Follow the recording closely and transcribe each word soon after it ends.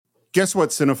Guess what,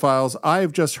 cinephiles? I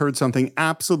have just heard something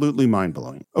absolutely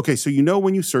mind-blowing. Okay, so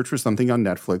when you search for something on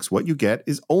Netflix, what you get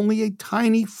is only a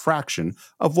tiny fraction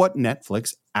of what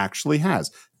Netflix actually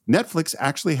has. Netflix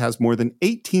actually has more than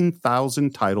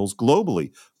 18,000 titles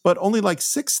globally, but only like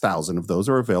 6,000 of those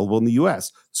are available in the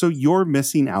US. So you're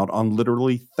missing out on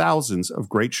literally thousands of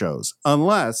great shows,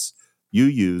 unless you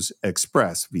use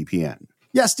ExpressVPN.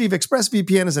 Yeah, Steve,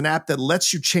 ExpressVPN is an app that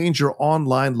lets you change your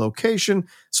online location.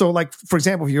 So, like, for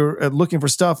example, if you're looking for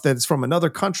stuff that's from another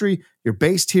country, you're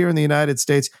based here in the United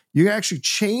States, you can actually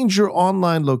change your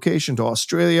online location to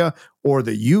Australia or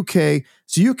the UK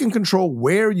so you can control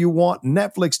where you want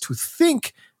Netflix to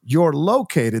think you're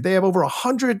located. They have over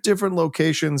 100 different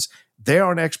locations there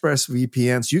on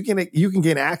ExpressVPN. So you can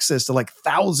gain access to like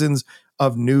thousands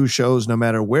of new shows no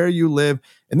matter where you live.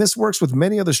 And this works with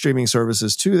many other streaming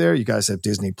services too there. You guys have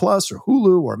Disney Plus or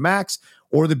Hulu or Max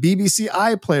or the BBC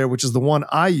iPlayer, which is the one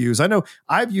I use. I know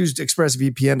I've used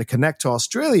ExpressVPN to connect to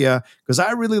Australia because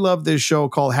I really love this show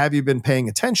called Have You Been Paying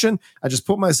Attention? I just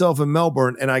put myself in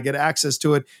Melbourne and I get access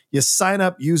to it. You sign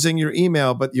up using your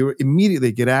email, but you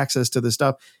immediately get access to the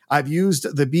stuff. I've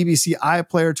used the BBC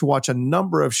iPlayer to watch a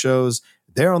number of shows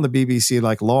there on the BBC,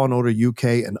 like Law and Order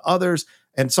UK and others.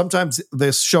 And sometimes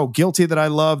this show Guilty that I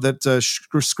love that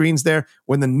screens there,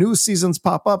 when the new seasons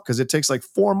pop up, because it takes like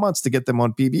 4 months to get them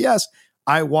on PBS,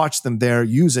 I watch them there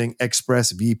using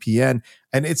ExpressVPN.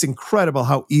 And it's incredible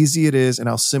how easy it is and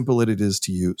how simple it is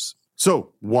to use.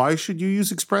 So why should you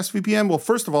use ExpressVPN? Well,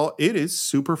 first of all, it is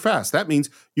super fast. That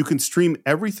means you can stream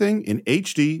everything in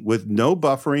HD with no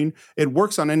buffering. It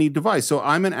works on any device. So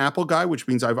I'm an Apple guy, which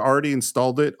means I've already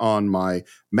installed it on my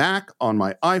Mac, on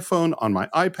my iPhone, on my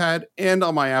iPad, and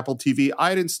on my Apple TV.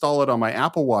 I'd install it on my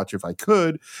Apple Watch if I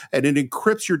could, and it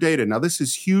encrypts your data. Now, this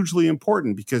is hugely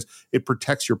important because it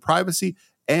protects your privacy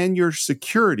and your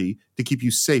security to keep you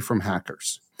safe from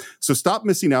hackers. So stop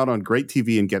missing out on great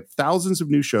TV and get thousands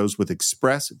of new shows with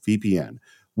ExpressVPN.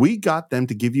 We got them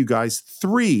to give you guys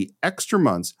 3 extra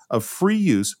months of free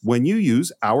use when you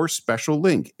use our special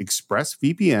link,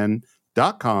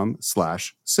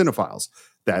 expressvpn.com/cinephiles.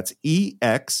 That's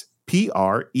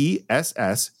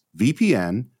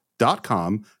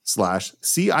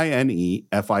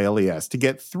expressvpn.com/CINEFILES to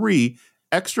get 3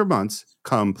 extra months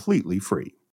completely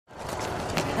free.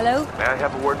 Hello? May I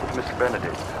have a word with Mr.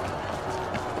 Benedict?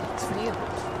 It's for you.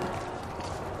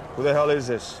 Who the hell is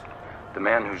this? The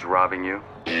man who's robbing you.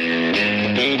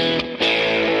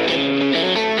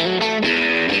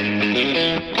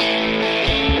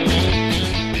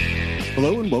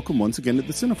 Hello and welcome once again to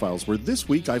the Cinephiles, where this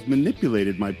week I've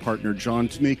manipulated my partner John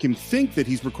to make him think that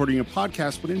he's recording a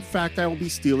podcast, but in fact I will be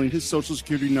stealing his social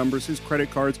security numbers, his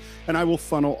credit cards, and I will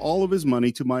funnel all of his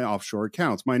money to my offshore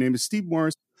accounts. My name is Steve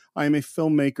Morris. I am a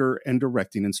filmmaker and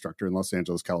directing instructor in Los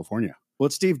Angeles, California.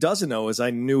 What Steve doesn't know is I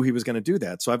knew he was going to do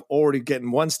that. So I've already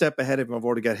gotten one step ahead of him. I've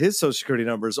already got his social security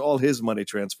numbers, all his money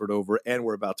transferred over, and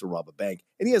we're about to rob a bank.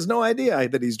 And he has no idea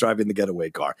that he's driving the getaway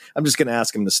car. I'm just going to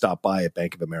ask him to stop by at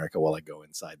Bank of America while I go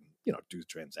inside and, do the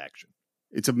transaction.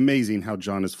 It's amazing how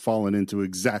John has fallen into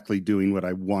exactly doing what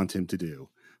I want him to do.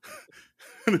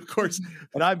 And of course,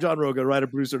 and I'm John Roga, writer,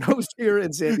 producer, and host here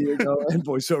in San Diego and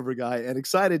voiceover guy, and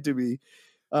excited to be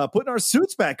putting our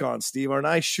suits back on, Steve, our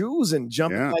nice shoes, and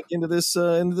jumping back into this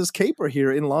caper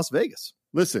here in Las Vegas.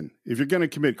 Listen, if you're going to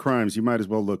commit crimes, you might as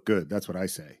well look good. That's what I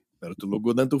say. Better to look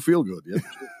good than to feel good. Yeah.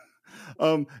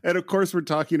 And of course, we're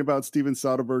talking about Steven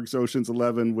Soderbergh's Ocean's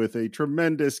 11 with a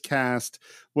tremendous cast,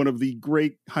 one of the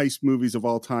great heist movies of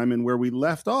all time. And where we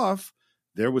left off,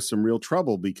 there was some real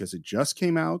trouble because it just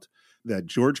came out that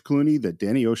George Clooney, that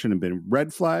Danny Ocean had been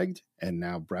red flagged, and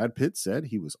now Brad Pitt said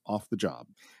he was off the job.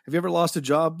 Have you ever lost a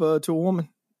job to a woman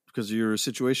because of your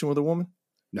situation with a woman?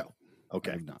 No.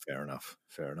 Okay. Fair enough.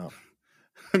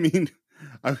 I mean,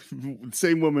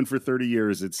 same woman for 30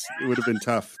 years. It would have been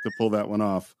tough to pull that one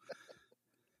off.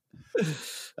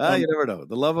 You never know.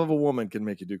 The love of a woman can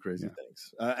make you do crazy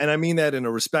things. And I mean that in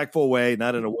a respectful way,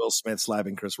 not in a Will Smith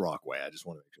slapping Chris Rock way. I just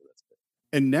want to make sure that's good.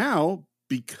 And now,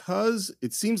 because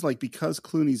it seems like because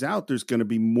Clooney's out, there's going to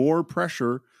be more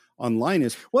pressure on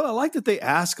Linus. Well, I like that they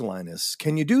ask Linus,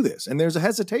 can you do this? And there's a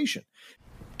hesitation.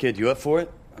 Kid, you up for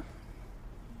it?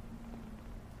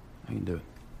 I can do it.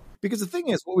 Because the thing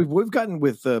is, what we've gotten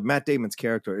with Matt Damon's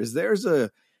character is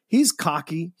he's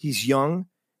cocky, he's young,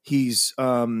 he's,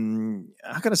 how can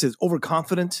I say this,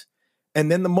 overconfident. And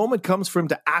then the moment comes for him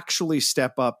to actually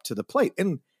step up to the plate.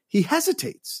 And he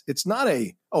hesitates. It's not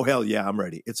oh, hell yeah, I'm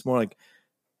ready. It's more like,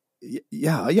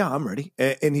 yeah, I'm ready.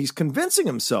 And he's convincing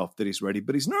himself that he's ready,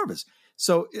 but he's nervous.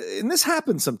 So, and this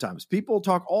happens sometimes. People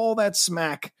talk all that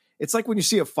smack It's like when you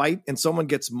see a fight and someone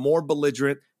gets more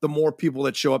belligerent, the more people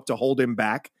that show up to hold him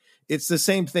back. It's the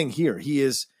same thing here. He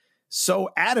is so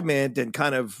adamant and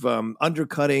kind of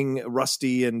undercutting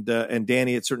Rusty and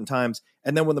Danny at certain times.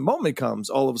 And then when the moment comes,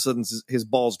 all of a sudden his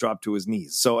balls drop to his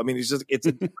knees. So, I mean, it's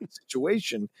a different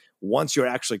situation once you're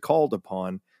actually called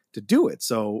upon to do it.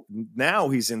 So now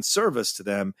he's in service to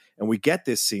them. And we get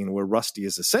this scene where Rusty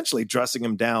is essentially dressing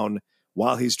him down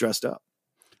while he's dressed up.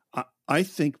 I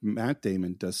think Matt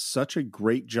Damon does such a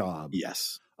great job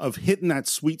Yes. of hitting that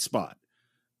sweet spot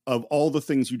of all the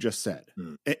things you just said.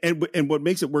 And what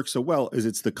makes it work so well is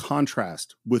it's the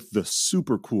contrast with the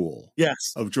super cool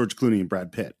Yes. of George Clooney and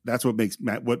Brad Pitt. That's what makes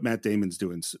what Matt Damon's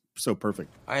doing so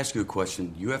perfect. I ask you a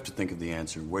question. You have to think of the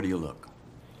answer. Where do you look?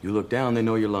 You look down, they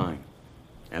know you're lying.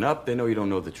 And up, they know you don't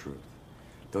know the truth.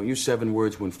 Don't use 7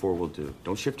 words when 4 will do.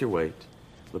 Don't shift your weight.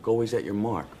 Look always at your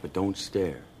mark, but don't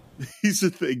stare. These are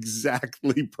the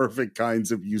exactly perfect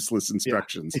kinds of useless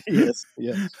instructions. Yes.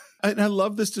 Yes. And I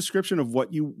love this description of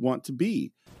what you want to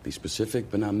be. Be specific,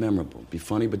 but not memorable. Be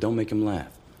funny, but don't make him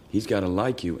laugh. He's got to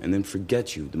like you and then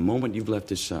forget you the moment you've left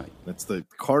his sight. That's the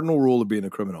cardinal rule of being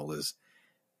a criminal is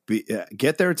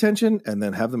get their attention and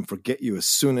then have them forget you as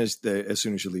soon as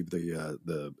you leave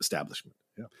the establishment.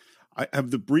 Yeah. I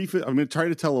have the brief. I'm going to try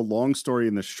to tell a long story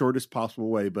in the shortest possible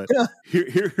way, but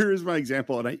here is my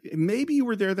example. And maybe you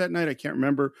were there that night. I can't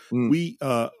remember. We,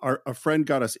 a friend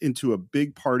got us into a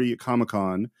big party at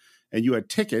Comic-Con, and you had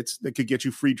tickets that could get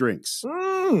you free drinks.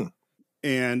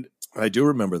 And I do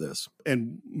remember this.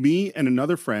 And me and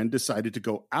another friend decided to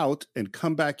go out and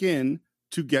come back in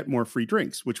to get more free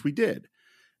drinks, which we did.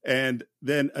 And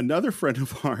then another friend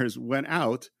of ours went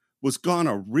out, was gone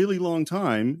a really long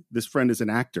time. This friend is an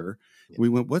actor. Yeah. We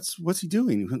went, what's he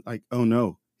doing? He went like, oh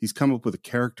no, he's come up with a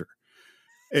character.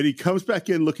 And he comes back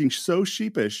in looking so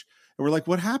sheepish. And we're like,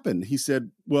 what happened? He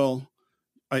said, well,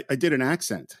 I did an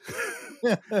accent.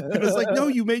 And it's like, no,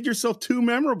 you made yourself too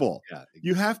memorable. Yeah,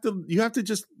 exactly. You have to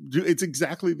just do, it's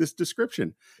exactly this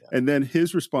description. Yeah. And then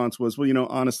his response was, well,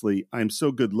 honestly, I'm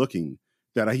so good looking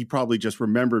that he probably just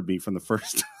remembered me from the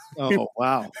first time. Oh,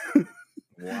 wow.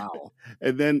 Wow.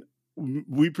 And then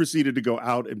we proceeded to go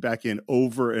out and back in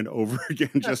over and over again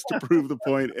just to prove the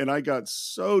point. And I got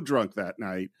so drunk that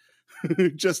night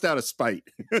just out of spite.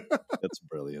 That's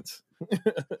brilliant.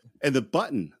 And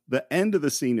the end of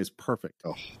the scene is perfect.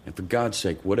 Oh. And for God's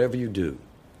sake, whatever you do,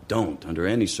 don't under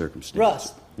any circumstance.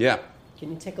 Russ. Yeah.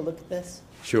 Can you take a look at this?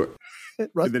 Sure.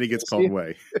 Russ, and then he gets called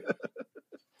away.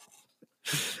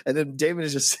 And then Damon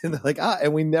is just sitting there like,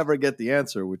 and we never get the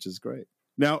answer, which is great.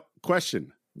 Now,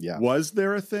 question. Yeah. Was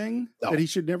there a thing that he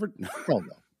should never? No.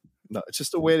 No, it's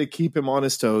just a way to keep him on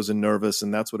his toes and nervous.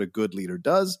 And that's what a good leader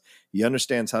does. He or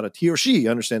she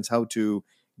understands how to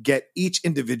get each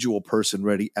individual person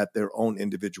ready at their own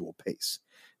individual pace.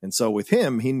 And so with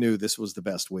him, he knew this was the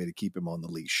best way to keep him on the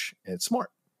leash. And it's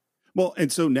smart. Well,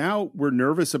 and so now we're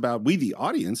nervous about, we, the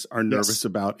audience, are nervous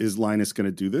about, is Linus going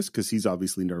to do this? Because he's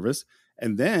obviously nervous.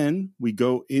 And then we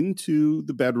go into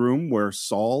the bedroom where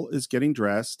Saul is getting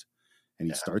dressed and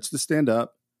he starts to stand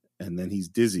up and then he's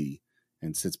dizzy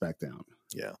and sits back down.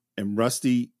 Yeah. And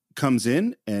Rusty comes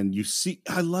in and you see,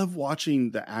 I love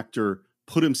watching the actor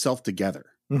put himself together,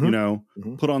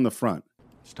 put on the front.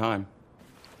 It's time.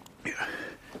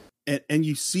 And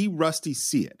you see Rusty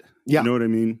see it. Yeah. You know what I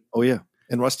mean? Oh, yeah.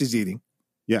 And Rusty's eating.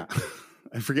 Yeah.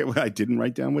 I forget I didn't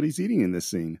write down what he's eating in this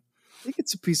scene. I think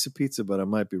it's a piece of pizza, but I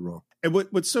might be wrong. And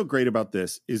what's so great about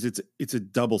this is it's a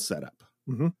double setup.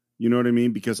 Mm-hmm. You know what I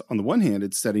mean? Because on the one hand,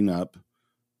 it's setting up,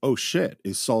 oh shit,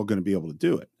 is Saul going to be able to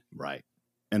do it? Right.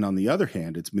 And on the other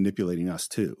hand, it's manipulating us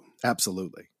too.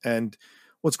 Absolutely. And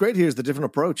what's great here is the different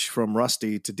approach from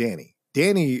Rusty to Danny.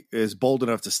 Danny is bold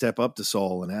enough to step up to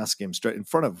Saul and ask him straight in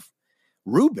front of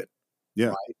Ruben. Yeah.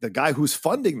 Right? The guy who's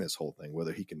funding this whole thing,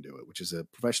 whether he can do it, which is a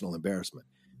professional embarrassment.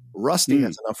 Rusty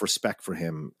has enough respect for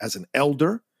him as an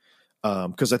elder,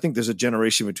 because I think there's a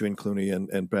generation between Clooney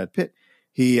and Brad Pitt.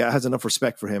 He has enough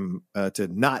respect for him to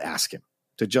not ask him,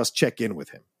 to just check in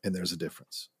with him. And there's a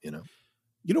difference, You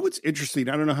know what's interesting?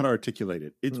 I don't know how to articulate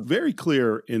it. It's very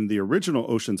clear in the original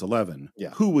Ocean's 11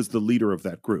 who was the leader of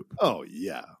that group. Oh,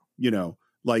 yeah.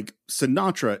 Like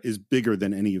Sinatra is bigger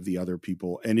than any of the other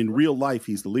people. And in real life,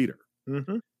 he's the leader.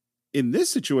 Mm-hmm. In this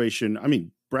situation, I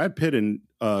mean, Brad Pitt and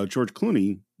George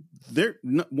Clooney,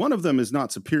 one of them is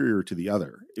not superior to the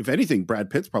other. If anything, Brad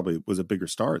Pitt's probably was a bigger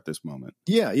star at this moment.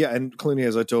 Yeah, yeah. And Clooney,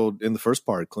 as I told in the first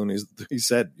part, he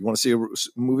said, you want to see a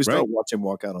movie star? Right. Watch him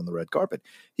walk out on the red carpet.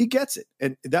 He gets it.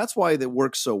 And that's why that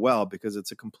works so well, because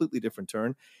it's a completely different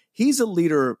turn. He's a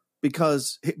leader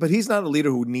but he's not a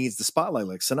leader who needs the spotlight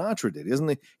like Sinatra did. He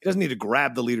doesn't need to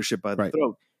grab the leadership by the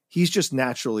throat. he's just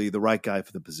naturally the right guy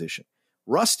for the position.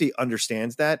 Rusty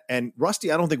understands that, and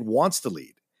Rusty, I don't think, wants to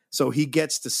lead. So he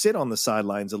gets to sit on the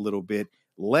sidelines a little bit,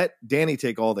 let Danny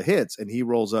take all the hits, and he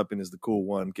rolls up and is the cool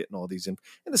one getting all these in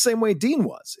the same way Dean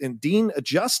was. And Dean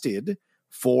adjusted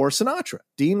for Sinatra.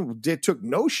 Dean took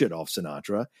no shit off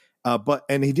Sinatra,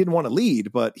 and he didn't want to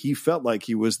lead, but he felt like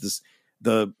he was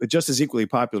just as equally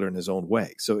popular in his own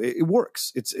way. So it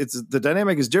works. It's the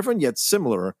dynamic is different yet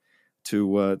similar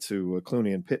to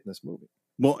Clooney and Pitt in this movie.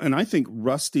 Well, and I think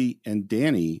Rusty and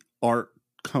Danny are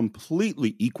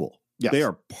completely equal. Yes. They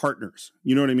are partners.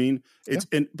 You know what I mean?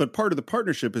 But part of the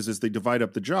partnership is as they divide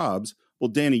up the jobs. Well,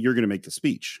 Danny, you're going to make the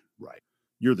speech. Right.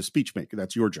 You're the speech maker.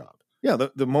 That's your job. Yeah.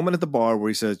 The moment at the bar where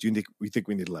he says, we think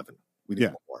we need 11. We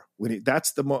need more.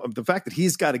 That's the fact that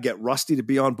he's got to get Rusty to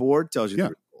be on board tells you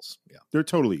they're equals. Yeah. They're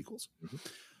totally equals. Mm-hmm.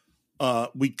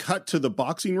 We cut to the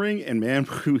boxing ring, and man,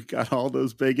 we got all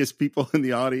those Vegas people in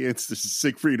the audience. This is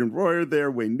Siegfried and Roy are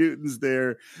there. Wayne Newton's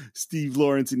there. Steve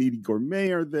Lawrence and Edie Gourmet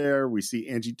are there. We see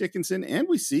Angie Dickinson, and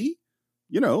we see,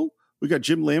 we got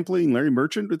Jim Lampley and Larry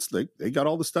Merchant. It's like they got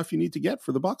all the stuff you need to get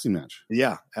for the boxing match.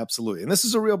 Yeah, absolutely. And this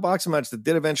is a real boxing match that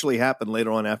did eventually happen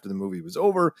later on after the movie was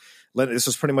over. This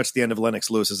was pretty much the end of Lennox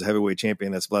Lewis as a heavyweight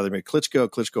champion. That's Vladimir Klitschko.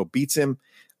 Klitschko beats him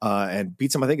and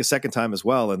beats him, I think, a second time as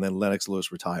well. And then Lennox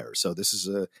Lewis retires. So this is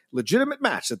a legitimate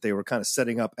match that they were kind of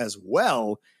setting up as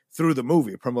well through the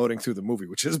movie, promoting through the movie,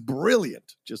 which is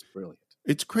brilliant. Just brilliant.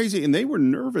 It's crazy. And they were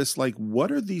nervous. Like,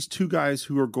 what are these two guys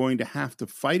who are going to have to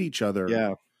fight each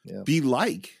other? Be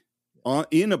like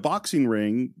in a boxing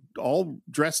ring, all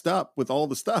dressed up with all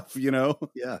the stuff,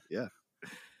 Yeah.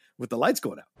 With the lights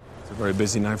going out. It's a very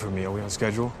busy night for me. Are we on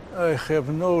schedule? I have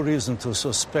no reason to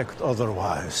suspect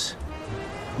otherwise.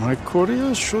 My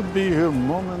courier should be here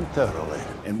momentarily.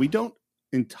 And we don't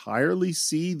entirely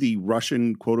see the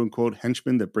Russian quote unquote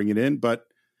henchmen that bring it in, but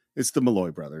it's the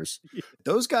Malloy brothers.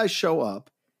 Those guys show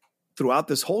up throughout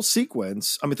this whole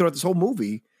sequence. Throughout this whole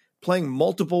movie, playing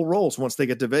multiple roles once they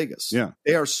get to Vegas. Yeah.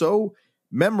 They are so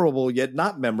memorable yet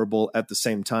not memorable at the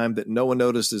same time that no one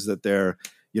notices that they're,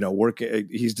 working.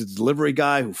 He's the delivery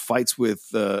guy who fights with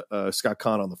Scott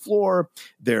Conn on the floor.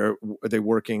 They're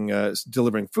working,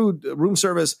 delivering food, room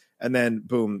service. And then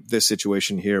boom, this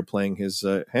situation here playing his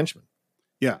henchman.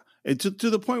 Yeah. And to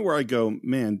the point where I go,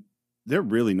 man, they're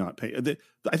really not paying.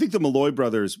 I think the Malloy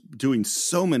brothers doing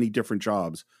so many different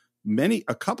jobs,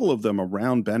 a couple of them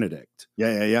around Benedict.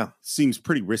 Yeah. Seems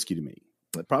pretty risky to me.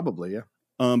 Probably, yeah.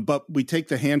 But we take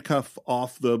the handcuff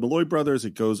off the Malloy brothers.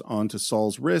 It goes onto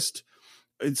Saul's wrist.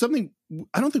 It's something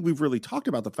I don't think we've really talked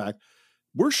about, the fact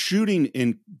we're shooting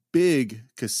in big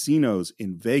casinos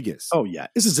in Vegas. Oh yeah.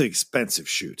 This is an expensive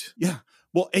shoot. Yeah.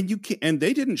 Well, and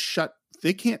they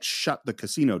can't shut the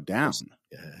casino down.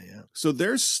 Yeah. So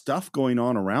there's stuff going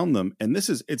on around them. And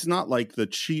it's not like the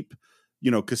cheap,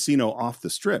 casino off the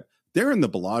strip. They're in the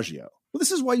Bellagio. Well,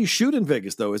 this is why you shoot in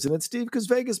Vegas, though, isn't it, Steve? Because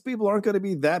Vegas people aren't going to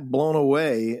be that blown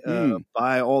away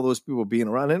by all those people being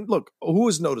around. And look, who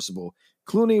is noticeable?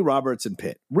 Clooney, Roberts, and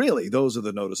Pitt. Really, those are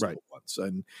the noticeable ones.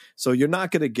 And so you're not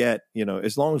going to get,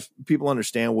 as long as people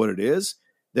understand what it is,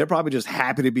 they're probably just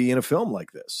happy to be in a film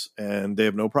like this. And they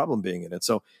have no problem being in it.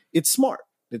 So it's smart.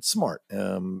 It's smart.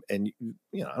 And, I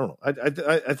don't know.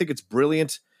 I think it's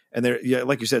brilliant. And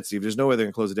like you said, Steve, there's no way they're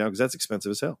going to close it down because that's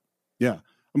expensive as hell. Yeah.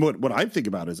 What I think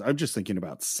about is I'm just thinking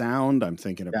about sound. I'm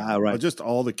thinking about just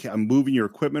all I'm moving your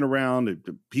equipment around,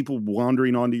 people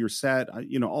wandering onto your set.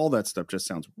 All that stuff just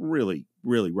sounds really,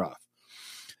 really rough.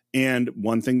 And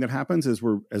one thing that happens as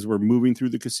we're moving through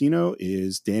the casino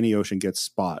is Danny Ocean gets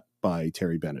spot by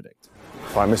Terry Benedict.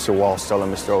 Find Mr. Wall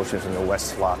selling Mr. Ocean's in the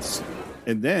West slots.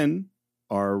 And then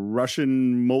our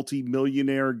Russian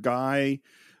multi-millionaire guy,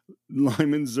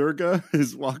 Lyman Zerga,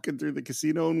 is walking through the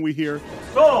casino, and we hear,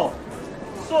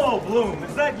 Saul Bloom,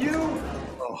 is that you?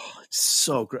 Oh, it's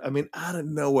so great. Out of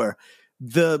nowhere,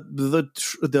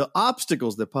 the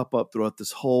obstacles that pop up throughout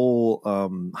this whole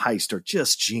heist are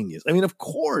just genius. Of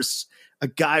course, a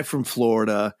guy from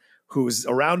Florida who's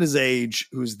around his age,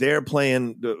 who's there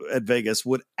playing at Vegas,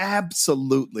 would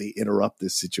absolutely interrupt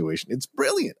this situation. It's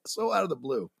brilliant. So out of the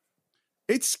blue.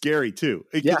 It's scary too.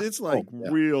 It's like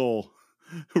real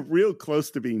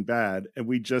close to being bad. And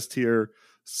we just hear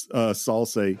Saul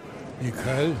say,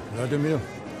 Mikhail Vladimir.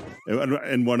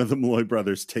 And one of the Malloy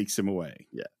brothers takes him away.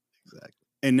 Yeah, exactly.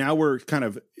 And now we're kind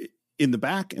of in the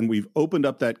back, and we've opened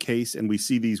up that case, and we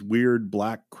see these weird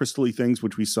black crystally things,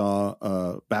 which we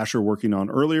saw Basher working on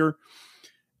earlier.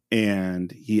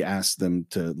 And he asks them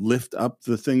to lift up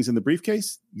the things in the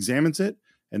briefcase, examines it,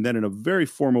 And then in a very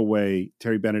formal way,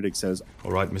 Terry Benedict says,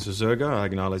 "All right, Mrs. Zerga, I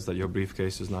acknowledge that your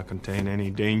briefcase does not contain any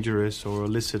dangerous or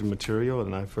illicit material,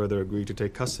 and I further agree to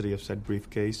take custody of said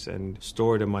briefcase and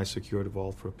store it in my secured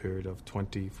vault for a period of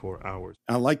 24 hours.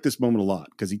 I like this moment a lot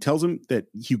because he tells him that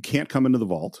you can't come into the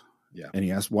vault. Yeah. And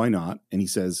he asks why not. And he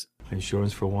says,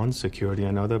 Insurance for one, security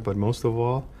another, but most of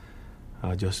all,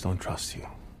 I just don't trust you."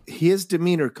 His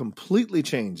demeanor completely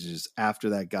changes after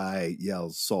that guy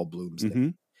yells Saul Bloom's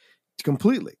name.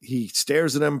 Completely. He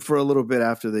stares at him for a little bit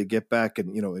after they get back,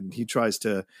 and and he tries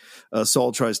to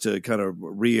Saul tries to kind of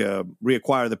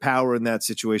reacquire the power in that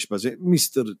situation, but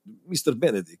Mr.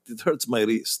 Benedict, it hurts my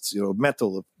wrists,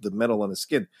 the metal on his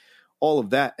skin, all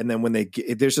of that. And then when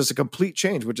there's just a complete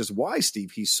change, which is why,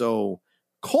 Steve, he's so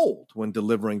cold when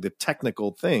delivering the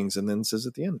technical things, and then says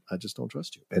at the end, "I just don't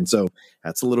trust you." And so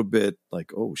that's a little bit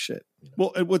like, oh shit.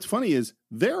 Well, and what's funny is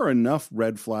there are enough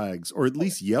red flags, or at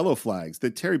least yellow flags,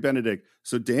 that Terry Benedict,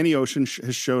 so Danny Ocean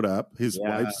has showed up, his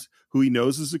wife's, who he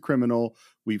knows is a criminal.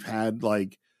 We've had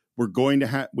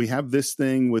we have this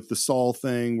thing with the Saul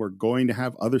thing. We're going to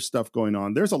have other stuff going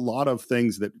on. There's a lot of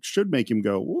things that should make him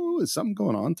go, "Whoa, is something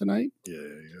going on tonight?"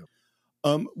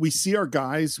 Yeah. We see our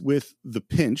guys with the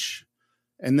pinch.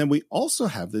 And then we also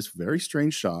have this very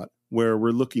strange shot where we're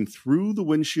looking through the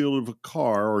windshield of a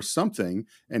car or something,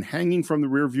 and hanging from the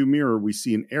rearview mirror, we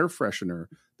see an air freshener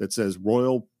that says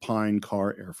Royal Pine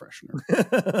Car Air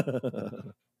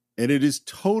Freshener. And it is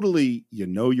totally,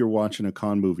 you're watching a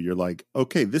con movie. You're like,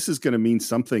 okay, this is going to mean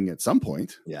something at some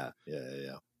point. Yeah.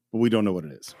 But we don't know what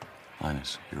it is.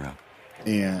 Linus, you're up.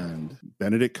 And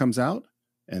Benedict comes out,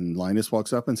 and Linus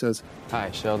walks up and says, "Hi,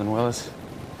 Sheldon Willis.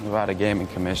 I'm about a gaming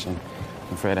commission.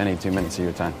 I'm afraid I need 2 minutes of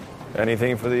your time."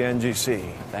 Anything for the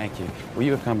NGC. Thank you. Will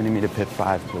you accompany me to pit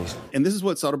 5, please? And this is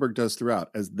what Soderbergh does throughout.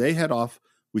 As they head off,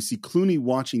 we see Clooney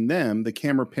watching them. The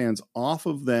camera pans off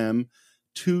of them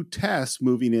to Tess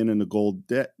moving in a gold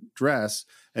dress,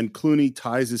 and Clooney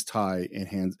ties his tie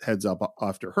and heads up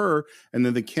after her. And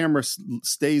then the camera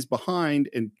stays behind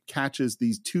and catches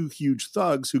these two huge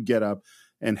thugs who get up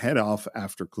and head off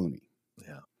after Clooney.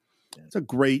 Yeah. It's a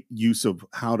great use of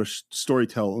how to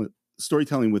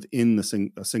storytelling within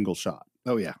a single shot.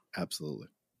 Oh yeah, absolutely.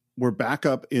 We're back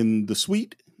up in the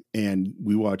suite, and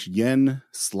we watch Yen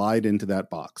slide into that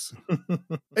box.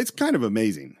 It's kind of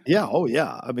amazing. Yeah. Oh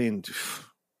yeah. I mean,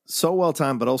 so well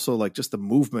timed, but also like just the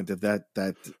movement of that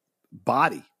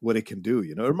body, what it can do.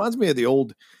 It reminds me of the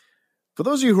old. For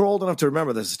those of you who are old enough to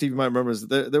remember this, Steve, you might remember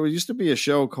this, there used to be a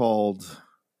show called.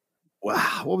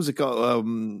 Wow, what was it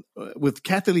called? With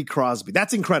Kathy Lee Crosby.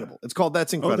 That's Incredible. It's called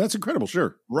That's Incredible. Oh, That's Incredible,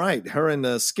 sure. Right. Her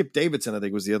and Skip Davidson, I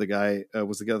think, was the other guy,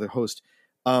 was the other host.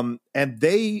 And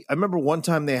I remember one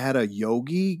time they had a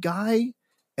yogi guy,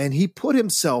 and he put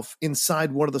himself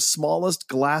inside one of the smallest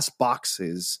glass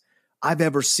boxes I've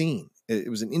ever seen. It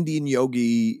was an Indian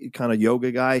yogi kind of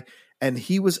yoga guy, and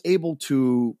he was able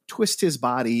to twist his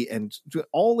body and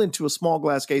all into a small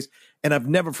glass case. And I've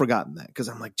never forgotten that, because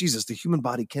I'm like, Jesus, the human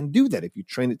body can do that if you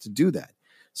train it to do that.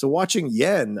 So watching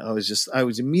Yen,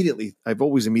 I've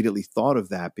always immediately thought of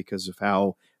that because of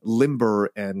how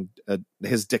limber and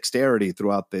his dexterity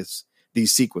throughout these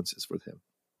sequences with him.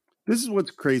 This is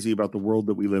what's crazy about the world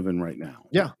that we live in right now.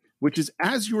 Yeah. Which is,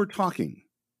 as you were talking,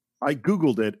 I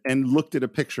Googled it and looked at a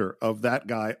picture of that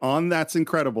guy on That's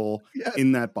Incredible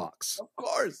in that box. Of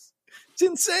course. It's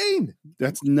insane.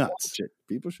 That's nuts.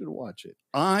 People should watch it.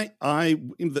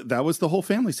 That was the whole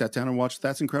family sat down and watched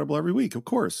That's Incredible every week, of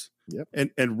course. Yep.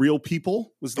 And Real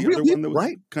People was the Real other People, one that was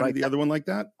right. of the other one like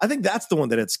that. I think that's the one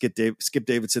that had Skip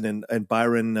Davidson and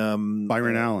Byron Allen.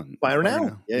 Byron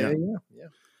Allen. Yeah.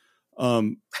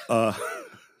 And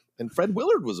Fred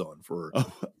Willard was on for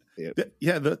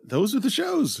those are the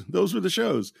shows. Those were the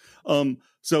shows.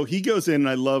 So he goes in, and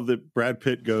I love that Brad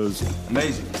Pitt goes,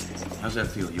 "Amazing. How's that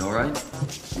feel? You all right?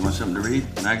 You want something to read?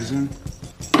 Magazine?"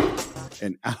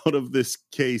 And out of this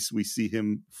case, we see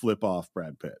him flip off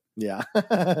Brad Pitt. Yeah.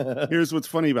 Here's what's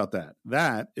funny about that.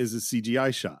 That is a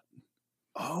CGI shot.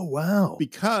 Oh, wow.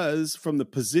 Because from the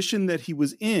position that he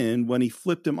was in when he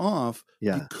flipped him off,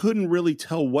 you couldn't really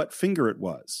tell what finger it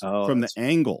was from the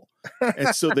angle.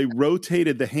 And so they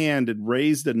rotated the hand and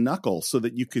raised a knuckle so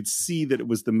that you could see that it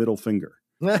was the middle finger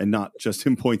and not just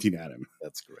him pointing at him.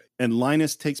 That's great. And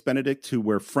Linus takes Benedict to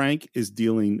where Frank is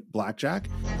dealing blackjack.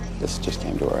 This just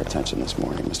came to our attention this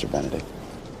morning, Mr. Benedict.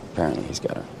 Apparently he's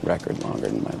got a record longer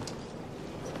than mine.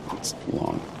 It's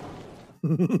long.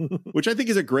 Which I think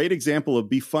is a great example of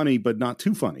be funny, but not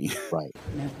too funny. Right.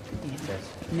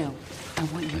 No. I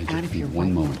want you out of here.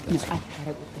 One moment. No, I've had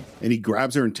it with this. And he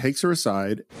grabs her and takes her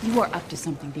aside. You are up to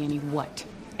something, Danny. What?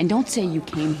 And don't say you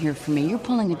came here for me. You're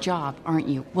pulling a job, aren't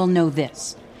you? Well, know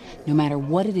this. No matter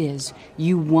what it is,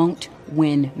 you won't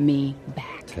win me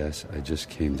back. Tess, I just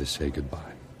came to say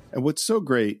goodbye. And what's so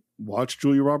great, watch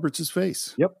Julia Roberts'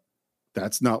 face. Yep.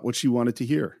 That's not what she wanted to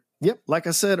hear. Yep. Like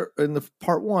I said in the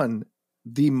part one,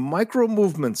 the micro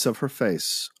movements of her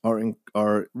face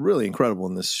are really incredible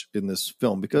in this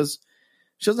film because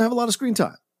she doesn't have a lot of screen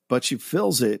time, but she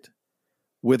fills it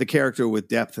with a character with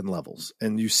depth and levels.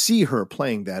 And you see her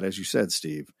playing that, as you said,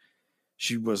 Steve.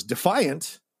 She was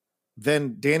defiant.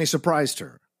 Then Danny surprised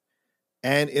her.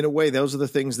 And in a way, those are the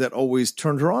things that always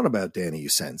turned her on about Danny, you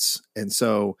sense. And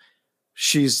so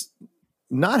she's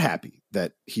not happy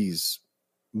that he's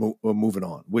moving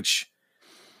on, which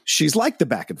she's like the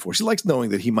back and forth. She likes knowing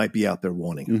that he might be out there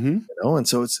wanting her, you know? And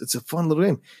so it's a fun little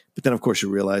game. But then, of course, you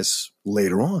realize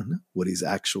later on what he's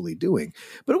actually doing.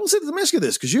 But I will say, let me ask you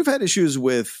this, because you've had issues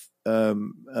with,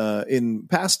 in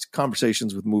past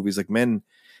conversations with movies like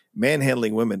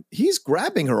manhandling women, he's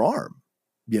grabbing her arm.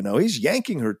 You know, he's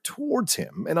yanking her towards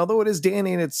him. And although it is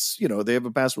Danny and it's, you know, they have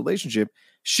a past relationship,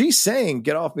 she's saying,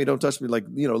 get off me, don't touch me, like,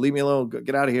 you know, leave me alone,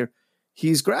 get out of here.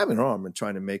 He's grabbing her arm and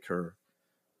trying to make her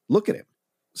look at him.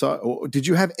 So did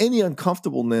you have any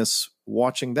uncomfortableness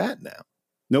watching that now?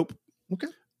 Nope. Okay.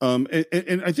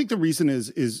 And I think the reason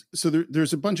is so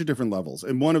there's a bunch of different levels.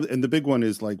 And the big one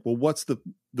is like, well, what's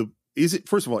is it,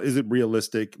 first of all, is it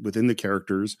realistic within the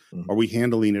characters? Are we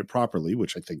handling it properly?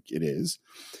 Which I think it is.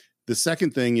 The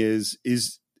second thing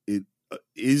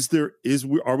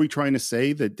are we trying to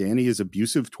say that Danny is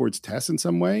abusive towards Tess in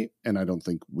some way? And I don't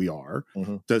think we are.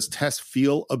 Does Tess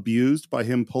feel abused by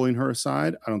him pulling her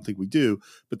aside? I don't think we do.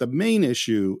 But the main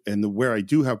issue and where I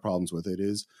do have problems with it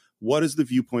is, what is the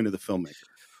viewpoint of the filmmaker?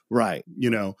 Right. You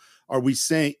know, are we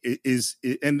saying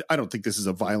and I don't think this is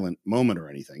a violent moment or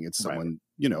anything. It's someone,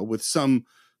 you know, with some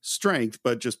strength,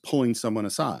 but just pulling someone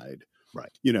aside.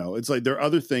 Right. You know, it's like there are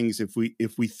other things if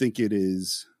we think it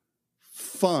is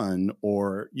fun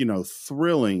or, you know,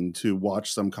 thrilling to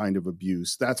watch some kind of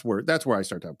abuse, that's where I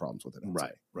start to have problems with it.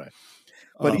 Right.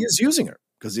 But he is using her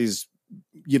because he's,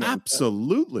 you know,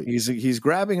 absolutely. He's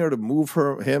grabbing her to move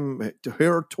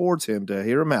her towards him to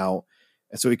hear him out,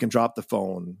 and so he can drop the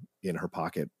phone in her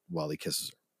pocket while he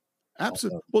kisses her.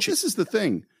 Absolutely. Well, this is the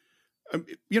thing.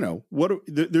 You know,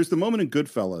 there's the moment in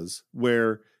Goodfellas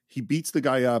where he beats the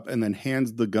guy up and then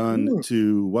hands the gun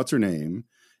to what's her name,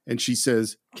 and she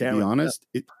says, "To be honest,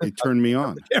 it turned me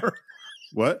on." Karen.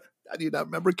 What? How do you not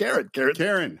remember Karen?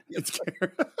 Karen. It's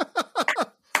Karen.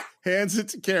 Hands it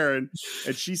to Karen,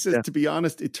 and she says, "To be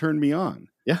honest, it turned me on."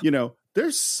 Yeah. You know,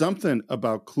 there's something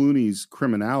about Clooney's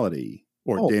criminality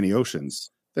or Danny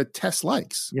Ocean's that Tess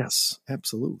likes. Yes,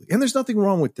 absolutely. And there's nothing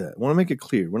wrong with that. I want to make it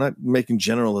clear. We're not making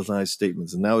generalized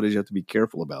statements. And nowadays you have to be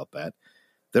careful about that.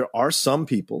 There are some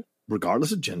people,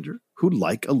 regardless of gender, who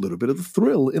like a little bit of the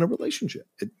thrill in a relationship,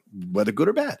 whether good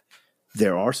or bad.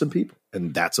 There are some people,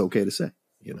 and that's okay to say,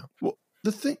 you know. Well,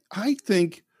 I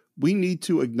think we need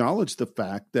to acknowledge the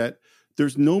fact that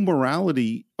there's no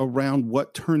morality around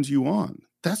what turns you on.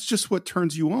 That's just what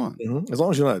turns you on. As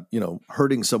long as you're not, you know,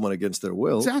 hurting someone against their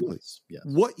will. Exactly. Yes.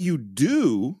 What you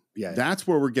do, that's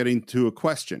where we're getting to a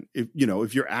question.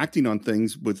 If you're acting on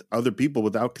things with other people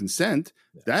without consent,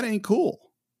 that ain't cool,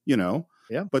 you know?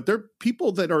 Yeah. But there are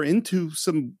people that are into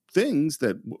some things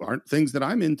that aren't things that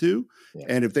I'm into. Yeah.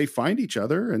 And if they find each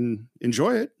other and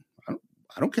enjoy it,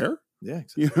 I don't care. Yeah.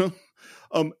 Exactly. You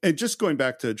know? And just going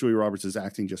back to Julia Roberts'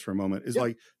 acting just for a moment is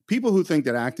like people who think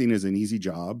that acting is an easy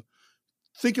job.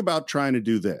 Think about trying to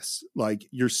do this. Like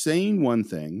you're saying one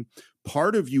thing,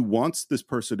 part of you wants this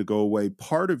person to go away,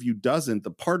 part of you doesn't.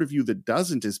 The part of you that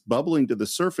doesn't is bubbling to the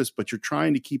surface, but you're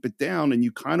trying to keep it down and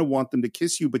you kind of want them to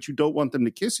kiss you, but you don't want them to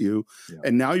kiss you. Yeah.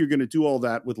 And now you're going to do all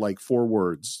that with like 4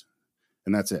 words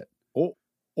and that's it.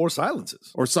 Or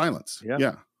silences. Or silence.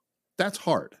 Yeah. That's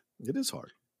hard. It is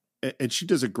hard. And she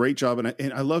does a great job.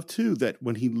 And I love too that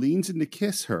when he leans in to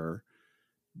kiss her,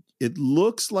 it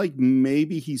looks like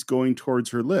maybe he's going towards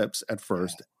her lips at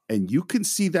first, and you can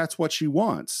see that's what she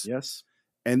wants. Yes.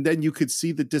 And then you could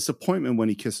see the disappointment when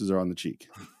he kisses her on the cheek.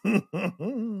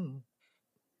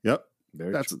 Yep.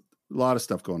 That's a lot of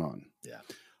stuff going on.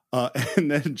 Yeah. And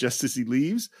then just as he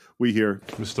leaves, we hear,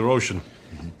 Mr. Ocean,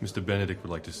 Mr. Benedict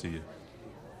would like to see you.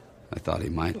 I thought he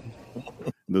might.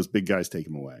 Those big guys take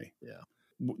him away. Yeah.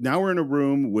 Now we're in a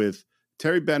room with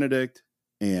Terry Benedict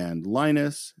and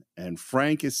Linus, and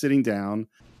Frank is sitting down.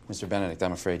 Mr. Benedict,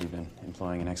 I'm afraid you've been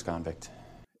employing an ex-convict.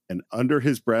 And under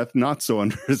his breath, not so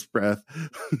under his breath,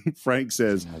 Frank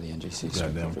says, the NGC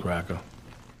goddamn cracker.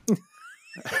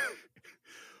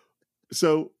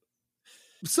 So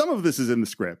Some of this is in the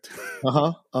script.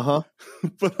 But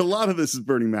a lot of this is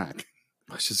Bernie Mac.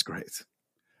 Which is great.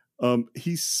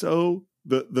 He's so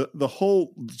the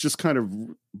whole just kind of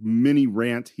mini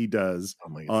rant he does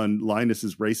on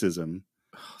Linus's racism.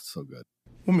 Oh, so good.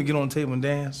 Want me to get on the table and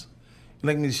dance? You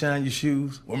like me to shine your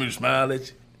shoes? Want me to smile at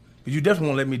you? But you definitely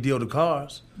won't let me deal the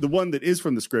cards. The one that is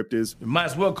from the script is... You might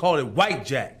as well call it White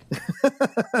Jack.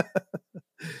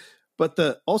 But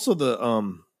the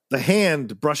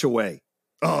hand brush away.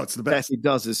 Oh, it's the best. That he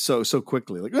does is so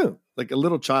quickly. Like a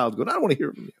little child going, I don't want to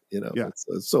hear from you. You know, it's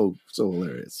so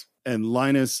hilarious. And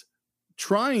Linus,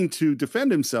 trying to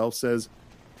defend himself, says...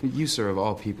 You, sir, of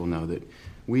all people, know that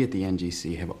we at the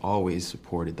NGC have always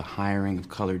supported the hiring of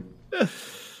colored...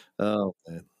 Oh,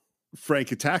 man.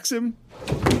 Frank attacks him,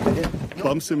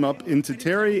 bumps him up into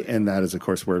Terry, and that is, of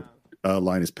course, where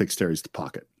Linus picks Terry's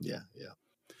pocket. Yeah.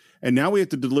 And now we have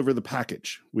to deliver the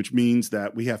package, which means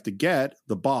that we have to get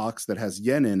the box that has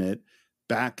yen in it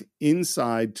back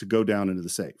inside to go down into the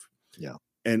safe. Yeah.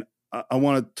 And I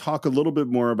want to talk a little bit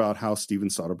more about how Steven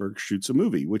Soderbergh shoots a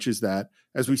movie, which is that,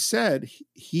 as we said,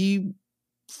 he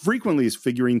frequently is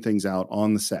figuring things out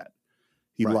on the set.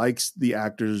 He likes the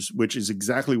actors, which is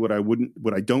exactly what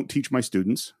I don't teach my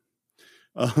students,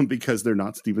 because they're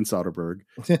not Steven Soderbergh.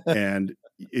 And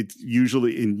it's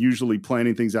usually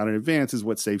planning things out in advance is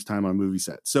what saves time on movie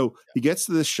set. So he gets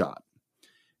to this shot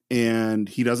and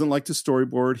he doesn't like to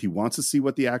storyboard. He wants to see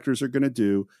what the actors are going to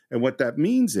do. And what that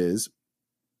means is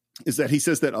that he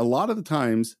says that a lot of the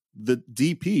times the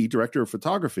DP, director of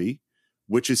photography,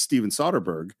 which is Steven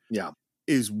Soderbergh,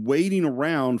 is waiting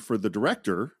around for the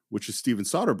director, which is Steven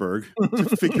Soderbergh,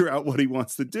 to figure out what he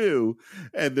wants to do.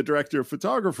 And the director of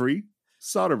photography,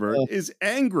 Soderbergh, is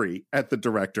angry at the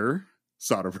director,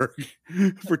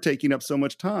 Soderbergh, for taking up so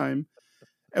much time.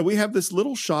 And we have this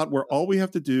little shot where all we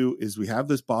have to do is we have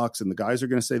this box and the guys are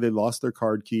going to say they lost their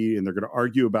card key and they're going to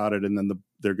argue about it. And then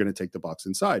they're going to take the box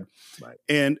inside. Right.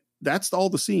 And that's all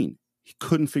the scene. He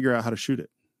couldn't figure out how to shoot it.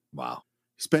 Wow.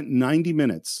 He spent 90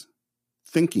 minutes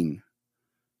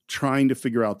trying to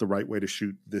figure out the right way to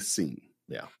shoot this scene.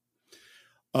 Yeah.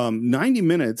 90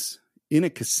 minutes in a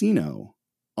casino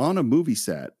on a movie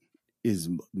set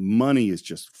money is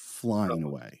just flying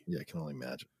away. Yeah, I can only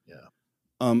imagine. Yeah.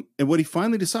 And what he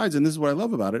finally decides, and this is what I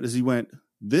love about it, is he went,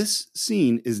 this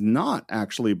scene is not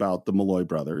actually about the Malloy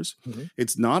brothers. Mm-hmm.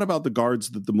 It's not about the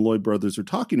guards that the Malloy brothers are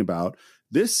talking about.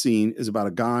 This scene is about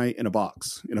a guy in a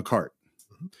box, in a cart.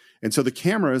 Mm-hmm. And so the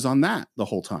camera is on that the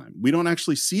whole time. We don't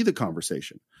actually see the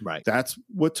conversation. Right. That's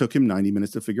what took him 90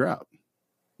 minutes to figure out.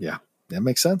 Yeah. That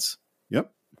makes sense.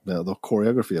 Yep. The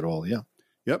choreography at all. Yeah.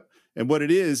 Yep. And what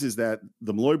it is that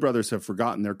the Malloy brothers have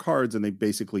forgotten their cards and they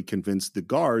basically convinced the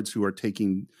guards who are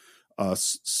taking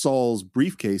Saul's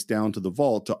briefcase down to the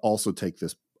vault to also take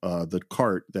this, the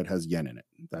cart that has yen in it.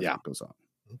 That's what goes on.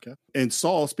 Okay. And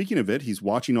Saul, speaking of it, he's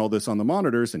watching all this on the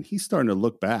monitors and he's starting to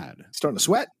look bad. Starting to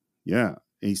sweat. Yeah.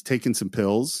 And he's taking some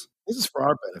pills. This is for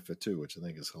our benefit too, which I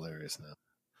think is hilarious now.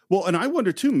 Well, and I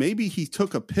wonder too, maybe he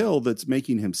took a pill that's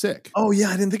making him sick. Oh yeah.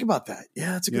 I didn't think about that.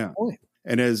 Yeah. That's a good point.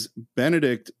 And as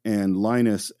Benedict and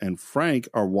Linus and Frank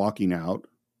are walking out,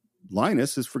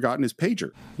 Linus has forgotten his pager.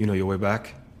 You know your way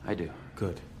back? I do.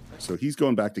 Good. So he's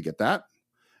going back to get that.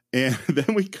 And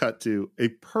then we cut to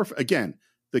again,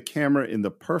 the camera in the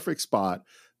perfect spot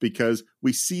because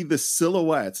we see the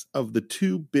silhouettes of the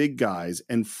two big guys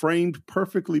and framed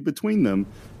perfectly between them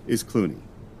is Clooney.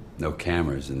 No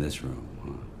cameras in this room,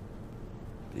 huh?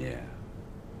 Yeah.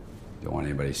 Don't want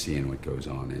anybody seeing what goes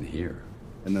on in here.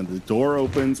 And then the door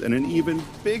opens and an even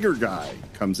bigger guy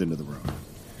comes into the room.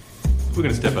 We're going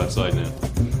to step outside now.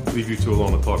 Leave you two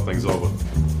alone to talk things over.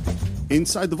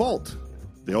 Inside the vault.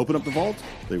 They open up the vault.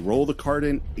 They roll the cart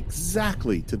in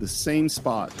exactly to the same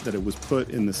spot that it was put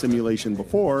in the simulation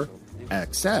before,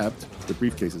 except the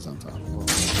briefcase is on top.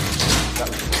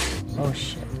 Oh,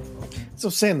 shit. So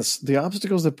saying the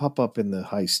obstacles that pop up in the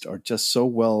heist are just so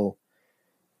well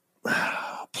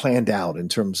planned out in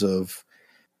terms of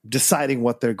deciding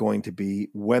what they're going to be,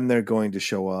 when they're going to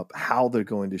show up, how they're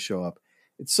going to show up.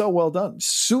 It's so well done. As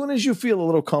soon as you feel a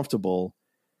little comfortable,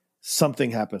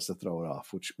 something happens to throw it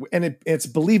off, it's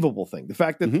a believable thing. The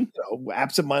fact that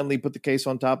absentmindedly put the case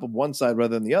on top of one side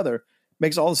rather than the other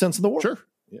makes all the sense in the world. Sure.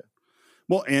 Yeah.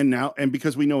 Well, and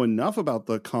because we know enough about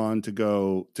the con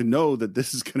to know that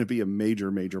this is going to be a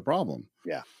major, major problem.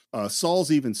 Yeah.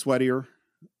 Saul's even sweatier.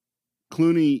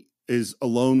 Clooney is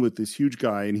alone with this huge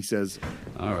guy, and he says,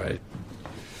 "All right,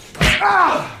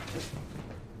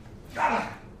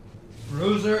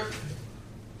 Bruiser,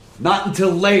 not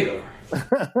until later."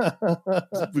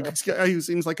 This guy who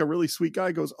seems like a really sweet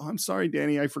guy goes, "Oh, I'm sorry,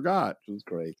 Danny, I forgot." It was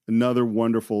great. Another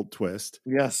wonderful twist.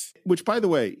 Yes. Which, by the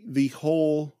way, the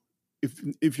whole,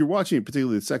 if you're watching it,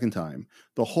 particularly the second time,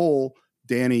 the whole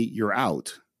Danny, you're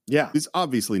out. Yeah. Is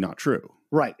obviously not true.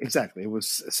 Right. Exactly. It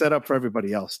was set up for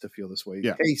everybody else to feel this way. In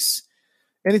Yeah. case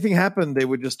anything happened, they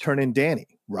would just turn in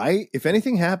Danny, right? If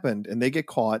anything happened and they get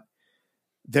caught,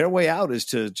 their way out is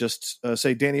to just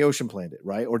say Danny Ocean planned it,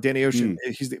 right? Or Danny Ocean.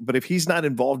 But if he's not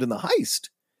involved in the heist,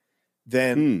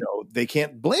 then they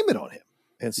can't blame it on him.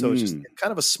 And so it's just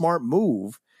kind of a smart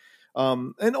move.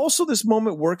 And also this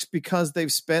moment works because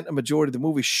they've spent a majority of the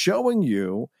movie showing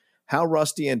you how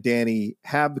Rusty and Danny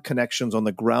have the connections on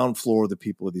the ground floor of the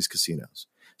people of these casinos.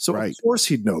 So of course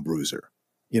he'd know Bruiser.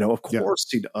 Of course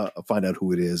he'd find out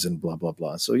who it is and blah, blah,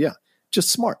 blah. So yeah,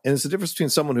 just smart. And it's the difference between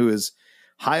someone who is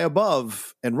high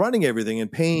above and running everything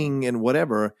and paying and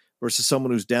whatever versus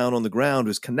someone who's down on the ground,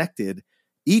 who's connected.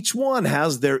 Each one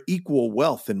has their equal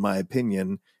wealth, in my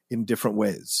opinion, in different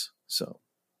ways. So,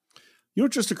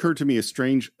 it just occurred to me a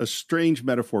strange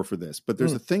metaphor for this, but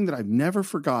there's a thing that I've never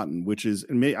forgotten, which is,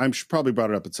 and I'm probably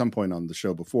brought it up at some point on the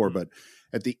show before, but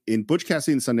in Butch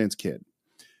Cassidy and the Sundance Kid,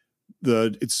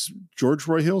 it's George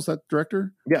Roy Hill, is that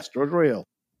director? Yes, George Roy Hill.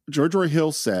 George Roy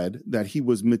Hill said that he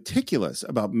was meticulous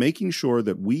about making sure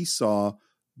that we saw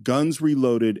guns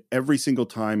reloaded every single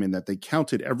time and that they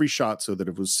counted every shot so that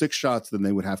if it was 6 shots, then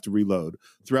they would have to reload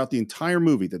throughout the entire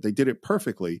movie, that they did it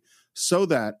perfectly so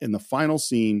that in the final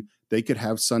scene, they could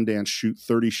have Sundance shoot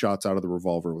 30 shots out of the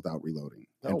revolver without reloading.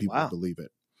 And people would believe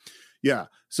it. Yeah.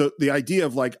 So the idea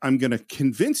of like, I'm going to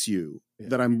convince you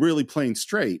that I'm really playing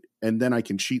straight and then I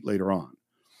can cheat later on,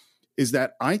 is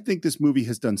that I think this movie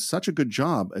has done such a good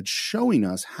job at showing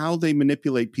us how they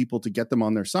manipulate people to get them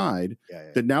on their side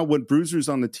that now when Bruiser's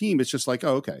on the team, it's just like,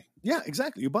 oh, okay. Yeah,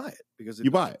 exactly. You buy it because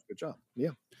you buy it. Good job.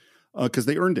 Yeah. Because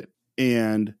they earned it.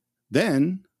 And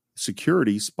then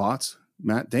security spots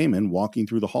Matt Damon walking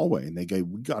through the hallway and they go,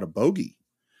 "We got a bogey."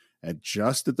 And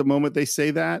just at the moment they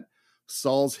say that,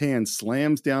 Saul's hand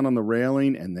slams down on the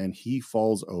railing and then he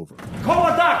falls over. Call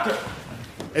a doctor!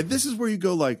 And this is where you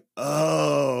go like,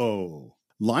 oh,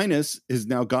 Linus has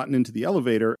now gotten into the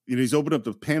elevator and he's opened up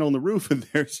the panel on the roof and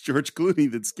there's George Clooney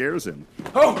that scares him.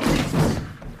 Oh!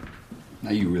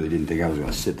 Now, you really didn't think I was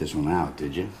going to sit this one out,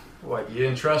 did you? What, you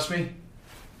didn't trust me?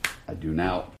 I do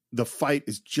now. The fight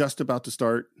is just about to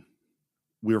start.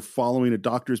 We're following a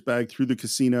doctor's bag through the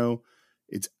casino.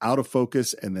 It's out of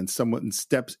focus and then someone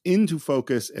steps into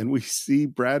focus and we see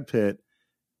Brad Pitt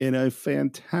in a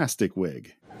fantastic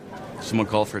wig. Someone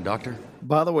call for a doctor?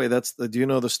 By the way, do you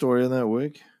know the story of that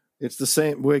wig? It's the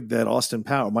same wig that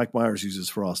Mike Myers uses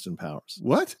for Austin Powers.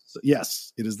 What? So,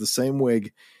 yes, it is the same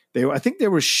wig. I think they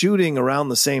were shooting around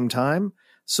the same time,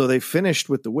 so they finished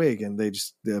with the wig and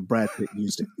Brad Pitt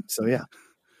used it. So yeah.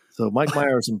 So Mike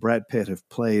Myers and Brad Pitt have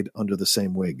played under the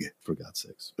same wig, for God's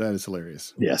sakes. That is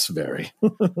hilarious. Yes, very.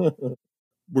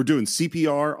 We're doing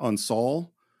CPR on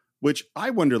Saul, which I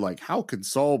wonder, like, how can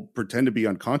Saul pretend to be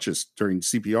unconscious during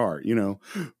CPR,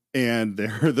 And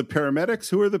they're the paramedics.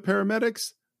 Who are the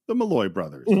paramedics? The Malloy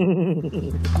brothers.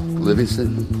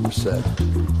 Livingston, we're set.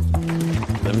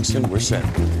 Livingston, we're set.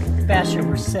 Basher,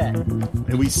 we're set.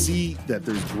 And we see that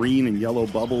there's green and yellow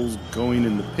bubbles going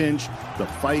in the pinch. The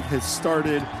fight has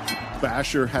started.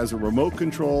 Basher has a remote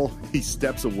control. He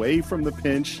steps away from the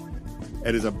pinch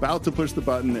and is about to push the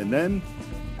button and then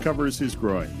covers his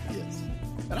groin. Yes.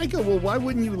 And I go, well, why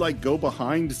wouldn't you go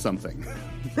behind something?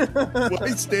 Why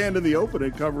stand in the open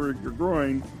and cover your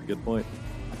groin? Good point.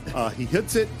 He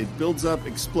hits it, it builds up,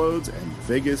 explodes, and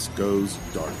Vegas goes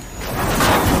dark.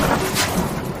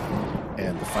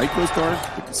 And the fight goes dark,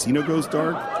 the casino goes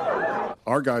dark.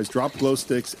 Our guys drop glow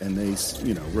sticks and they,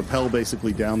 rappel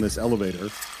basically down this elevator.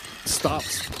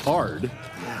 Stops hard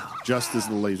just as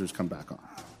the lasers come back on.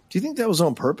 Do you think that was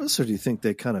on purpose, or do you think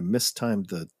they kind of mistimed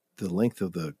the length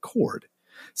of the cord?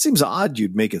 It seems odd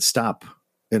you'd make it stop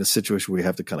in a situation where you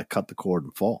have to kind of cut the cord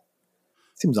and fall.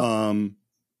 It seems odd.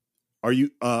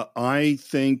 I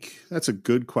think that's a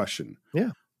good question.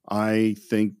 Yeah. I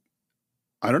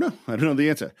don't know. I don't know the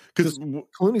answer. Because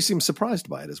Clooney seems surprised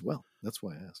by it as well. That's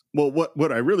why I asked. Well,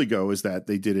 what I really go is that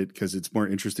they did it because it's more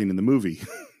interesting in the movie.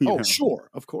 Sure.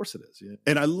 Of course it is. Yeah.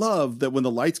 And I love that when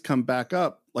the lights come back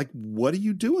up, like, what do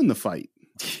you do in the fight?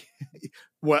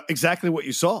 Well, exactly what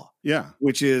you saw. Yeah.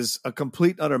 Which is a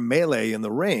complete utter melee in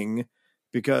the ring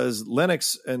because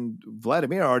Lennox and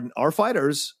Vladimir are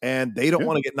fighters and they don't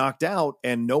want to get knocked out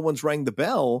and no one's rang the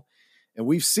bell.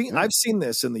 And I've seen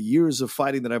this in the years of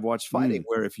fighting that I've watched fighting,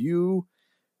 where if you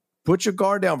put your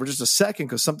guard down for just a second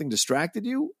because something distracted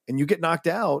you and you get knocked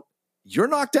out, you're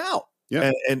knocked out.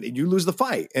 Yeah. and you lose the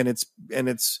fight, and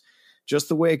it's just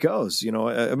the way it goes. You know,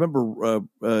 I remember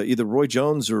either Roy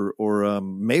Jones or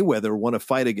Mayweather won a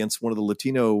fight against one of the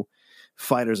Latino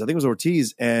fighters. I think it was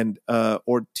Ortiz, and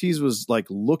Ortiz was like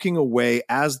looking away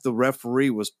as the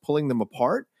referee was pulling them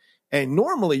apart. And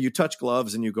normally you touch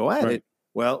gloves and you go at it.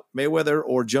 Well, Mayweather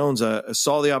or Jones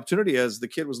saw the opportunity as the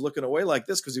kid was looking away like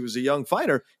this because he was a young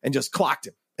fighter and just clocked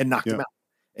him and knocked him out.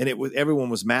 And everyone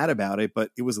was mad about it, but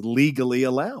it was legally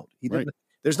allowed. He didn't.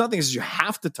 There's nothing that says you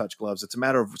have to touch gloves. It's a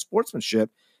matter of sportsmanship.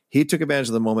 He took advantage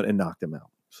of the moment and knocked him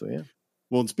out. So yeah.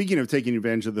 Well, and speaking of taking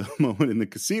advantage of the moment in the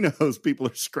casinos, people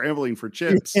are scrambling for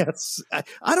chips. Yes.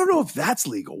 I don't know if that's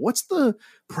legal. What's the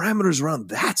parameters around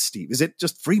that, Steve? Is it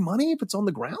just free money if it's on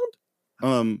the ground?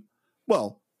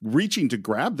 Well, reaching to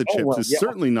grab the chips is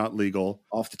certainly not legal.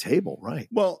 Off the table, right?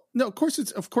 Well, no, of course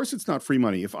it's not free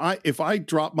money. If I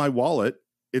drop my wallet,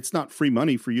 it's not free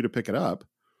money for you to pick it up.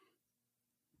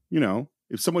 You know,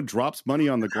 if someone drops money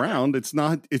on the ground, it's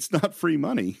not free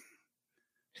money.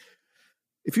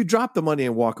 If you drop the money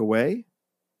and walk away,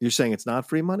 you're saying it's not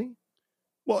free money?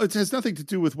 Well, it has nothing to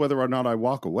do with whether or not I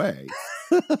walk away.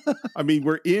 I mean,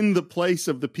 we're in the place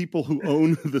of the people who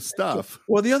own the stuff.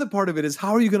 Well, the other part of it is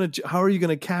how are you going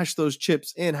to cash those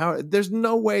chips in? There's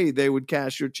no way they would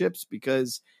cash your chips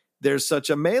because there's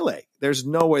such a melee. There's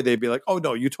no way they'd be like, "Oh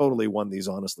no, you totally won these.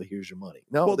 Honestly, here's your money."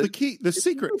 No. Well, the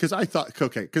secret, because I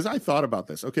thought about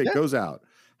this. Okay, it goes out.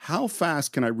 How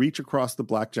fast can I reach across the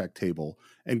blackjack table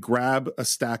and grab a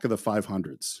stack of the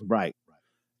 500s? Right.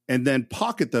 And then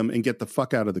pocket them and get the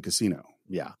fuck out of the casino.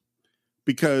 Yeah.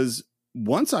 Because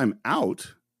once I'm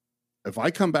out, if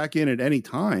I come back in at any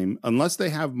time, unless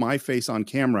they have my face on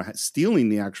camera stealing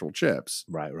the actual chips.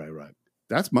 Right.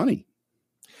 That's money.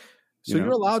 So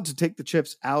you're allowed to take the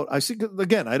chips out. I see,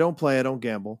 again, I don't play, I don't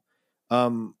gamble.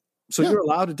 So you're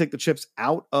allowed to take the chips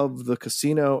out of the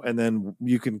casino and then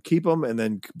you can keep them and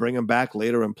then bring them back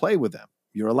later and play with them.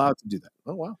 You're allowed to do that.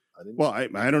 Oh, wow.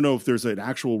 I don't know if there's an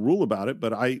actual rule about it,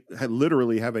 but I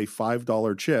literally have a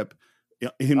 $5 chip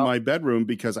in my bedroom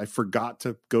because I forgot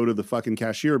to go to the fucking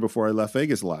cashier before I left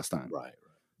Vegas the last time. Right.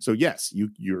 So yes,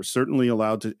 you're certainly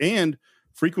allowed to, and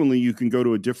frequently you can go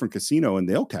to a different casino and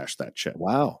they'll cash that chip.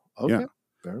 Wow. Okay.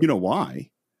 Yeah. You know why?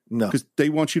 No. Because they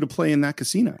want you to play in that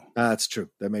casino. That's true.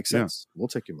 That makes sense. Yeah. We'll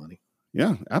take your money.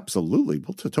 Yeah, absolutely.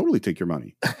 We'll totally take your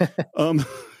money.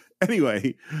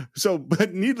 Anyway,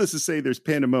 but needless to say, there's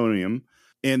pandemonium.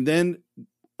 And then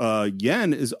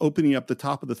Yen is opening up the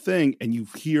top of the thing, and you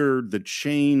hear the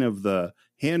chain of the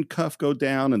handcuff go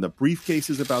down, and the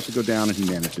briefcase is about to go down, and he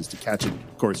manages to catch it,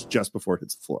 of course, just before it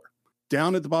hits the floor.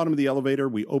 Down at the bottom of the elevator,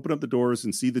 we open up the doors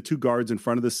and see the two guards in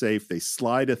front of the safe. They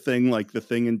slide a thing like the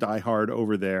thing in Die Hard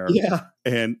over there. Yeah.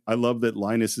 And I love that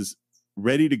Linus is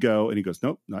ready to go, and he goes,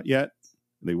 nope, not yet.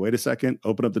 And they wait a second,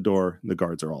 open up the door, and the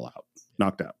guards are all out,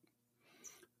 knocked out.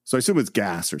 So I assume it's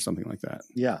gas or something like that.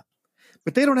 Yeah.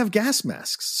 But they don't have gas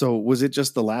masks. So was it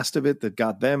just the last of it that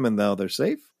got them and now they're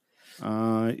safe?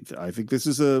 I think this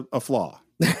is a flaw.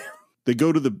 They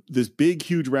go to this big,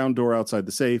 huge round door outside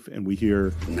the safe, and we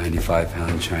hear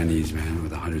 95-pound Chinese man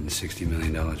with $160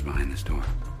 million behind this door.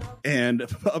 And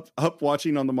up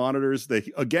watching on the monitors,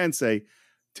 they again say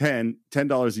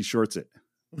 $10 he shorts it.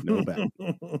 No bet.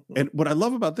 And what I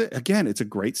love about this, again, it's a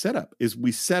great setup, is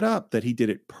we set up that he did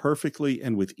it perfectly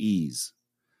and with ease.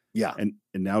 Yeah. And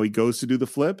now he goes to do the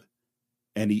flip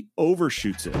and he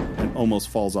overshoots it and almost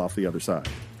falls off the other side.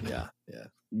 Yeah.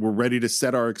 We're ready to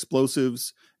set our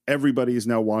explosives. Everybody is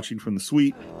now watching from the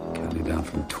suite. Counting down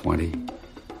from 20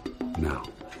 now.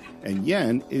 And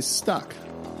Yen is stuck.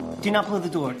 Do not blow the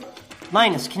door.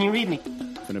 Linus, can you read me?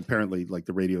 And apparently, like,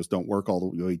 the radios don't work all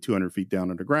the way 200 feet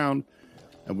down underground.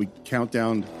 And we count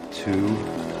down 2,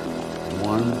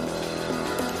 1.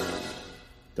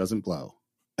 Doesn't blow.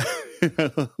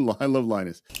 I love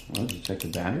Linus. Well, did you check the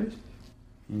batteries?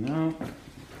 No.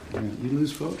 You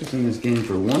lose focus in this game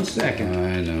for 1 second.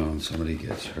 I know. Somebody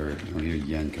gets hurt. I hear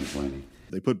Yen complaining.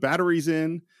 They put batteries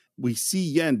in. We see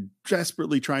Yen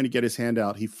desperately trying to get his hand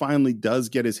out. He finally does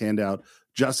get his hand out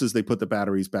just as they put the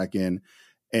batteries back in.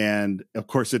 And, of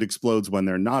course, it explodes when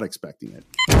they're not expecting it.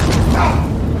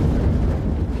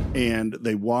 And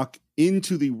they walk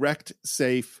into the wrecked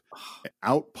safe.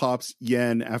 Out pops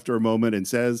Yen after a moment and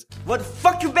says, "What the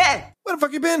fuck you been? Where the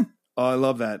fuck you been?" Oh, I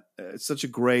love that. It's such a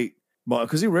great,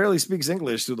 because he rarely speaks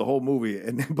English through the whole movie,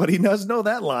 but he does know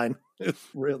that line. It's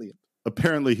brilliant.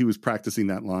 Apparently, he was practicing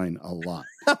that line a lot.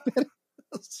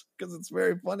 Because it's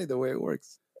very funny the way it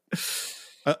works.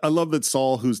 I love that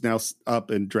Saul, who's now up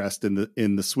and dressed in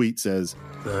the suite, says,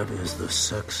 "That is the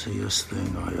sexiest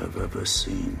thing I have ever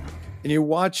seen." And you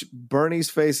watch Bernie's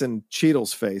face and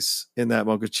Cheadle's face in that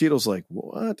moment, because Cheadle's like,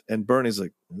 what? And Bernie's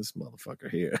like, this motherfucker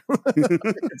here.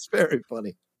 It's very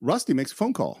funny. Rusty makes a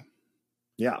phone call.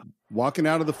 Yeah. Walking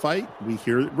out of the fight, we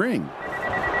hear it ring.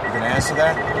 You gonna answer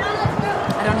that?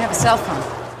 I don't have a cell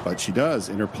phone. But she does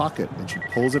in her pocket, and she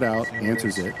pulls it out,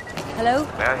 answers it. Hello?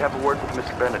 May I have a word with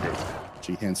Mr. Benedict?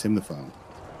 She hands him the phone.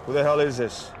 Who the hell is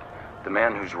this? The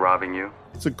man who's robbing you?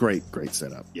 It's a great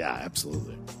setup. Yeah,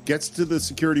 absolutely. Gets to the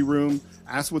security room,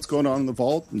 asks what's going on in the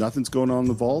vault. Nothing's going on in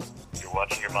the vault. You're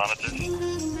watching your monitors?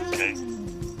 Okay,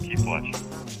 keep watching.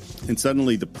 And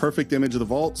suddenly the perfect image of the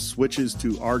vault switches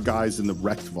to our guys in the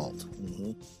wrecked vault.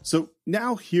 Mm-hmm. So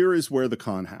now here is where the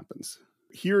con happens.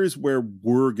 Here is where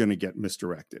we're going to get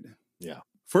misdirected. Yeah.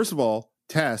 First of all,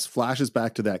 Tess flashes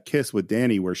back to that kiss with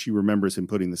Danny where she remembers him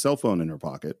putting the cell phone in her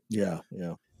pocket. Yeah.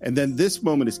 And then this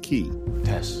moment is key.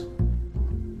 Tess,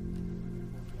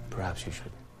 perhaps you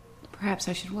should. Perhaps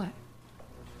I should what?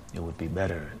 It would be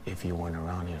better if you weren't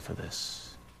around here for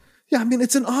this. Yeah, I mean,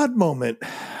 it's an odd moment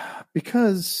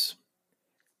because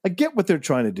I get what they're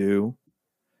trying to do,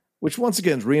 which once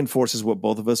again reinforces what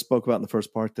both of us spoke about in the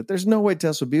first part, that there's no way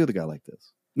Tess would be with a guy like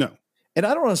this. No. And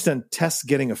I don't understand Tess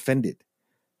getting offended.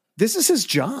 This is his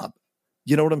job.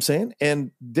 You know what I'm saying?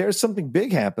 And there's something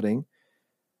big happening.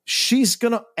 She's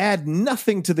going to add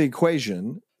nothing to the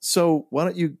equation. So why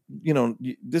don't you don't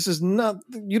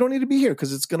need to be here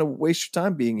because it's going to waste your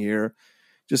time being here.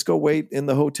 Just go wait in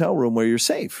the hotel room where you're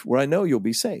safe, where I know you'll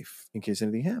be safe in case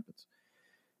anything happens.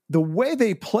 The way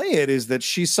they play it is that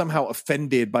she's somehow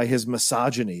offended by his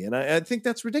misogyny. And I think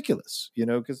that's ridiculous,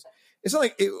 because it's not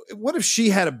like, what if she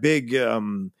had a big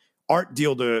art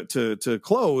deal to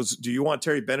close? Do you want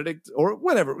Terry Benedict or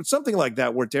whatever? Something like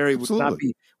that where Terry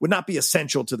would not be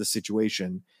essential to the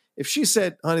situation. If she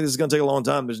said, honey, this is going to take a long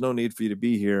time, there's no need for you to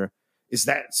be here. Is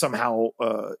that somehow,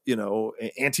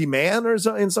 anti-man or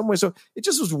so, in some way? So it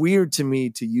just was weird to me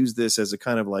to use this as a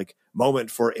kind of like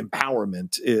moment for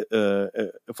empowerment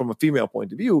from a female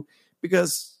point of view,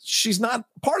 because she's not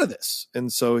part of this.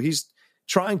 And so he's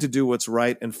trying to do what's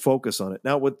right and focus on it.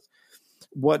 Now,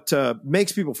 what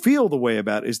makes people feel the way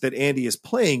about it is that Andy is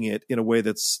playing it in a way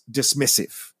that's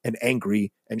dismissive and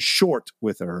angry and short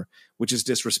with her, which is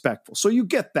disrespectful. So you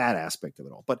get that aspect of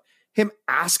it all. But him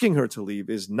asking her to leave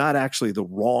is not actually the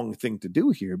wrong thing to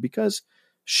do here because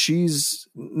she's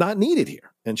not needed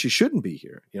here and she shouldn't be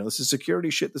here. This is security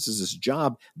shit. This is his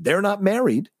job. They're not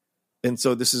married. And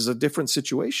so this is a different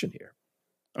situation here.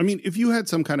 I mean, if you had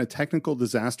some kind of technical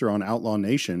disaster on Outlaw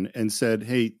Nation and said,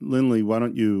 hey, Lindley, why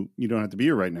don't you don't have to be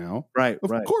here right now. Right.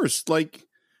 Of course. Like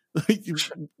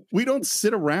we don't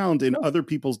sit around in other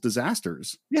people's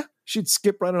disasters. Yeah. She'd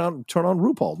skip right on and turn on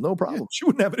RuPaul. No problem. Yeah. She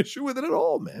wouldn't have an issue with it at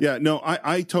all, man. Yeah, no,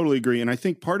 I totally agree. And I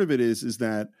think part of it is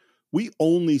that we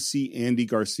only see Andy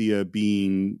Garcia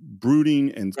being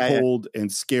brooding and cold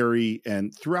and scary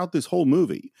and throughout this whole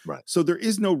movie. Right. So there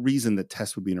is no reason that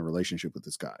Tess would be in a relationship with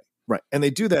this guy. Right. And they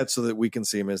do that so that we can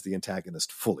see him as the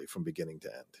antagonist fully from beginning to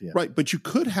end. Yeah. Right. But you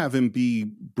could have him be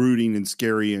brooding and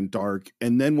scary and dark.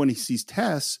 And then when he sees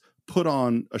Tess put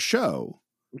on a show,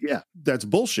 that's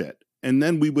bullshit. And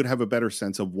then we would have a better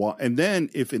sense of what. And then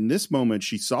if in this moment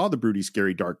she saw the broody,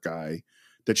 scary, dark guy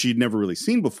that she'd never really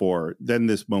seen before, then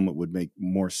this moment would make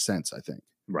more sense, I think.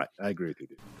 Right. I agree with you,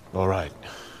 dude. All right.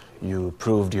 You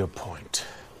proved your point.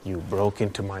 You broke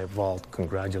into my vault.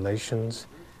 Congratulations.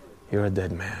 You're a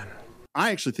dead man.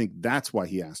 I actually think that's why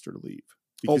he asked her to leave.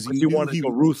 Because he wanted to go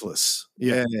ruthless.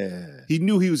 Yeah. He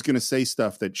knew he was going to say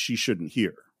stuff that she shouldn't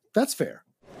hear. That's fair.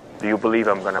 Do you believe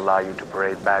I'm going to allow you to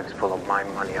parade bags full of my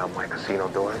money out my casino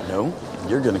doors? No,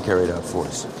 you're going to carry it out for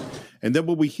us. And then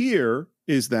what we hear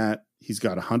is that he's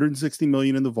got $160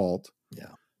 million in the vault.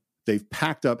 Yeah. They've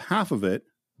packed up half of it.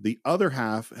 The other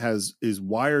half is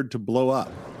wired to blow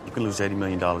up. You can lose $80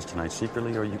 million tonight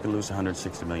secretly, or you can lose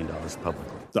 $160 million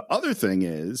publicly. The other thing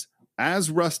is,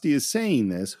 as Rusty is saying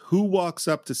this, who walks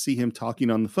up to see him talking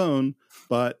on the phone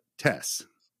but Tess?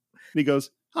 And he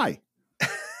goes, hi.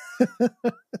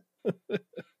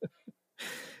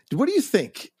 What do you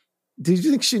think? Did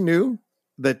you think she knew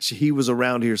that he was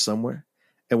around here somewhere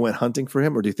and went hunting for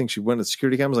him? Or do you think she went to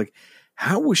security cameras? Like,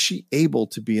 how was she able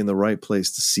to be in the right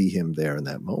place to see him there in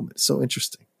that moment? It's so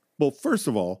interesting. Well, first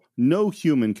of all, no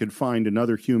human could find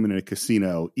another human in a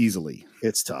casino easily.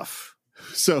 It's tough.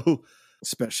 So,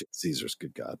 especially Caesar's,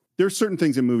 good God. There's certain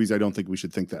things in movies I don't think we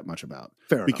should think that much about.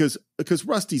 Fair enough. Because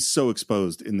Rusty's so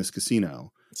exposed in this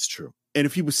casino. It's true. And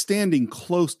if he was standing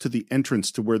close to the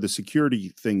entrance to where the security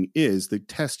thing is, the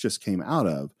test just came out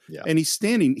of, and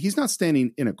he's not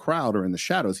standing in a crowd or in the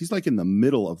shadows. He's like in the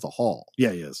middle of the hall.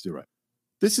 Yeah, yes, you're right.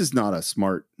 This is not a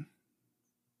smart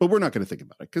But we're not going to think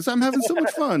about it because I'm having so much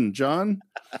fun, John.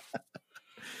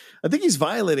 I think he's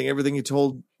violating everything he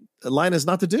told Linus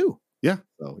not to do. Yeah.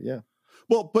 So, yeah.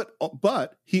 Well,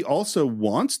 but he also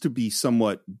wants to be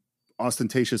somewhat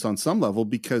ostentatious on some level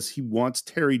because he wants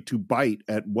Terry to bite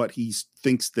at what he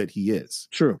thinks that he is.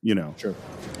 True. True.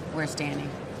 Where's Danny?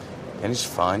 And he's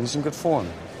fine. He's in good form.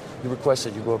 He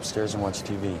requested you go upstairs and watch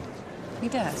TV. He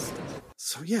does.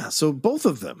 So both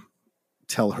of them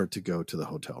tell her to go to the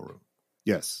hotel room.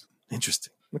 Yes.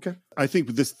 Interesting. Okay. I think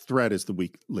this thread is the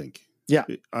weak link. Yeah.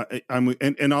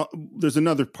 There's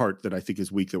another part that I think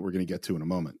is weak that we're going to get to in a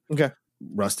moment. Okay.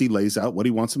 Rusty lays out what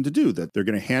he wants them to do, that they're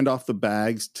going to hand off the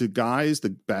bags to guys. The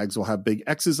bags will have big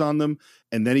X's on them.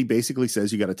 And then he basically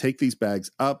says, you got to take these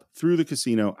bags up through the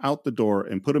casino, out the door,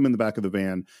 and put them in the back of the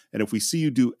van. And if we see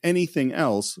you do anything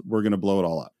else, we're going to blow it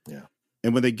all up. Yeah.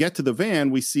 And when they get to the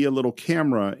van, we see a little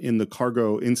camera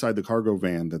inside the cargo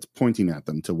van that's pointing at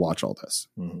them to watch all this.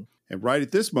 Mm-hmm. And right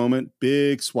at this moment,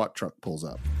 big SWAT truck pulls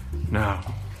up. Now,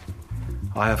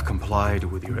 I have complied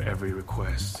with your every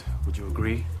request. Would you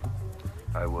agree?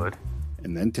 I would.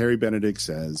 And then Terry Benedict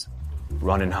says,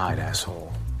 run and hide,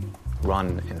 asshole.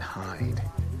 Run and hide.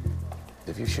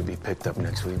 If you should be picked up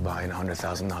next week buying a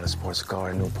 $100,000 sports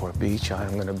car in Newport Beach, I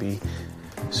am going to be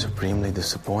supremely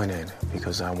disappointed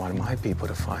because I want my people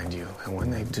to find you. And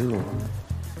when they do,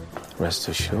 rest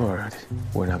assured,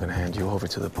 we're not going to hand you over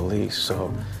to the police.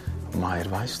 So my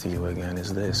advice to you again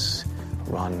is this: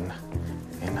 run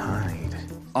and hide.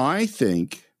 I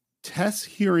think Tess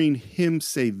hearing him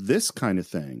say this kind of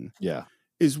thing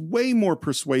is way more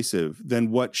persuasive than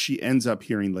what she ends up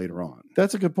hearing later on.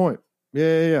 That's a good point.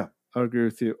 Yeah. I would agree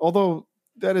with you. Although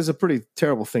that is a pretty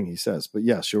terrible thing he says. But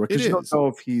yes, you're right. Because you don't know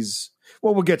if he's...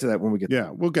 Well, we'll get to that when we get there.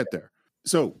 Yeah, we'll get there.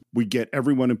 So we get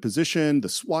everyone in position. The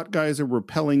SWAT guys are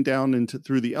rappelling down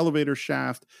through the elevator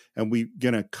shaft, and we're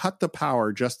going to cut the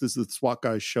power just as the SWAT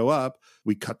guys show up.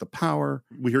 We cut the power.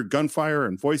 We hear gunfire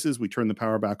and voices. We turn the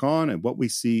power back on, and what we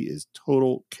see is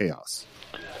total chaos.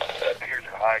 It appears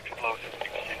a high explosive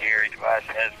incendiary device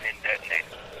has been detonated.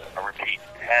 I repeat,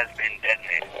 has been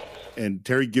detonated. And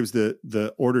Terry gives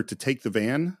the order to take the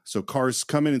van. So cars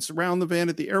come in and surround the van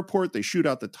at the airport. They shoot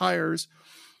out the tires.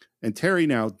 And Terry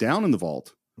now down in the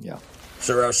vault. Yeah.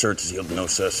 Sir, our search has yielded no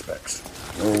suspects.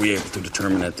 Nor are we able to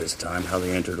determine at this time how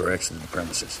they entered or exited the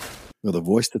premises. Well, the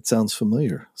voice that sounds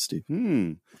familiar, Steve.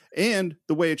 And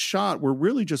the way it's shot, we're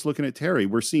really just looking at Terry.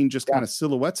 We're seeing just kind of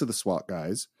silhouettes of the SWAT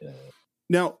guys. Yeah.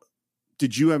 Now,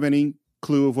 did you have any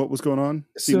clue of what was going on?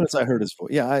 As soon as I heard his voice.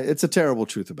 Yeah, it's a terrible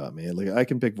truth about me. Like, I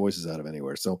can pick voices out of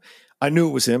anywhere. So I knew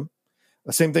it was him.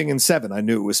 The same thing in Seven. I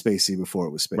knew it was Spacey before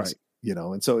it was Spacey.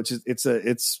 Right. And so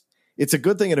it's a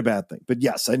good thing and a bad thing. But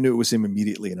yes, I knew it was him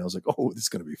immediately. And I was like, oh, this is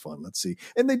going to be fun. Let's see.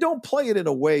 And they don't play it in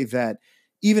a way that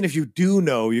even if you do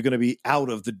know, you're going to be out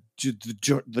of the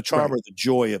charm or the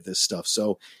joy of this stuff.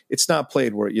 So it's not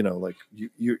played where, like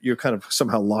you're kind of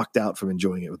somehow locked out from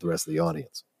enjoying it with the rest of the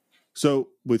audience. So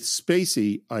with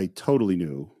Spacey, I totally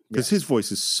knew because his voice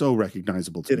is so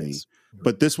recognizable to me.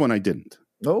 But this one I didn't.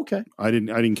 Oh, okay. I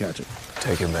didn't catch it.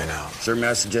 Take him in out. Sir, may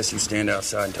I suggest you stand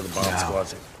outside until the bomb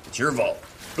squad's in. It's your vault.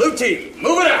 Blue team,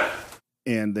 move it out!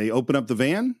 And they open up the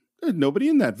van. There's nobody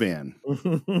in that van.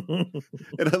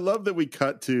 And I love that we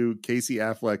cut to Casey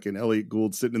Affleck and Elliot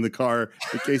Gould sitting in the car.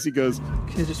 And Casey goes,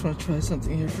 okay, I just want to try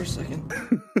something here for a second.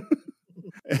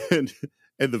 and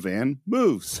the van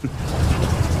moves.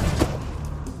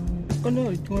 Oh, no.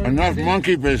 Enough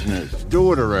monkey business.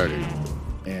 Do it already.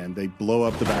 And they blow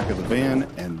up the back of the van,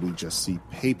 and we just see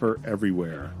paper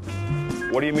everywhere.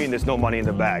 What do you mean there's no money in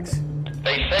the bags?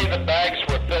 They say the bags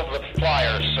were filled with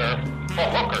flyers, sir, for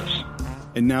hookers.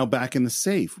 And now back in the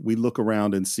safe, we look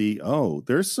around and see, oh,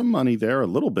 there's some money there a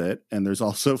little bit, and there's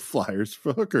also flyers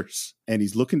for hookers. And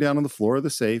he's looking down on the floor of the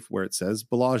safe where it says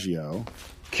Bellagio.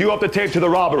 Cue up the tape to the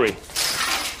robbery.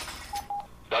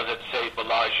 Does it say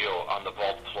Bellagio on the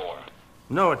vault floor?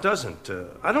 No, it doesn't.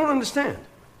 I don't understand.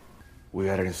 We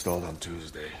had it installed on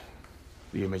Tuesday.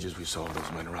 The images we saw of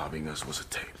those men robbing us was a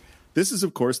tape. This is,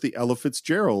 of course, the Ella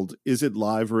Fitzgerald. Is it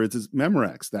live or is it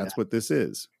Memorex? That's what this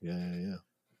is. Yeah.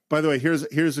 By the way,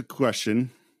 here's a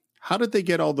question. How did they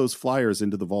get all those flyers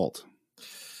into the vault?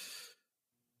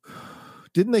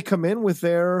 Didn't they come in with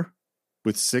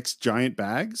 6 giant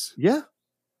bags? Yeah.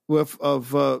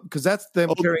 Because that's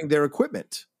them carrying their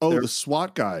equipment. The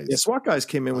SWAT guys. Yeah, SWAT guys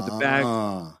came in with the bag,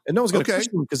 and no one's going to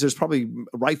question them because there's probably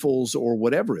rifles or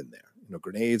whatever in there,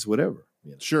 grenades, whatever.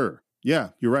 Sure. Yeah,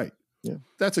 you're right. Yeah,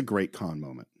 that's a great con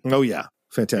moment. Oh yeah,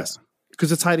 fantastic.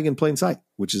 Because it's hiding in plain sight,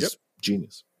 which is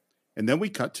genius. And then we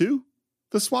cut to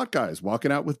the SWAT guys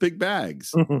walking out with big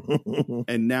bags.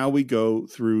 And now we go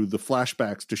through the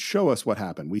flashbacks to show us what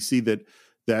happened. We see that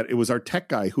it was our tech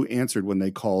guy who answered when they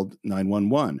called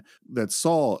 911. That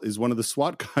Saul is one of the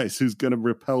SWAT guys who's going to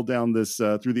rappel down this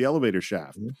through the elevator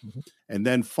shaft. And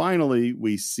then finally,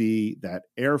 we see that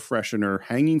air freshener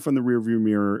hanging from the rearview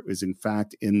mirror is in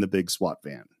fact in the big SWAT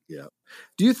van. Yeah.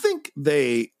 Do you think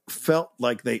they felt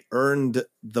like they earned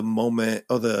the moment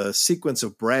or the sequence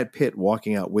of Brad Pitt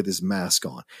walking out with his mask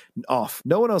on off?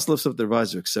 No one else lifts up their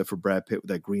visor except for Brad Pitt with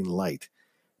that green light.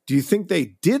 Do you think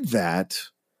they did that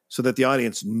so that the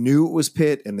audience knew it was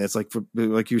Pitt? And that's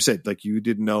like you said, like you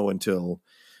didn't know until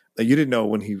you didn't know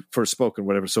when he first spoke and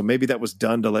whatever. So maybe that was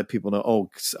done to let people know, oh,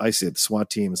 I see it. The SWAT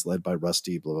team is led by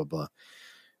Rusty, blah, blah, blah.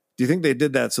 Do you think they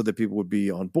did that so that people would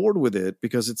be on board with it?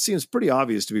 Because it seems pretty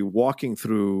obvious to be walking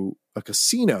through a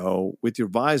casino with your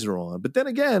visor on. But then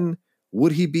again,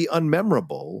 would he be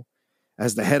unmemorable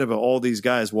as the head of all these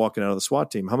guys walking out of the SWAT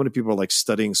team? How many people are like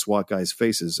studying SWAT guys'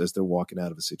 faces as they're walking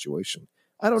out of a situation?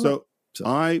 I don't know. So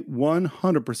I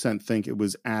 100% think it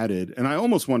was added. And I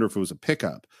almost wonder if it was a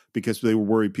pickup because they were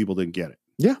worried people didn't get it.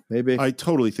 Yeah, maybe. I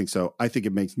totally think so. I think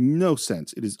it makes no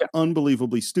sense. It is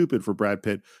unbelievably stupid for Brad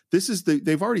Pitt.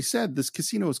 They've already said this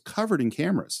casino is covered in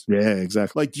cameras. Yeah,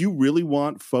 exactly. Like, do you really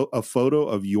want a photo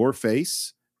of your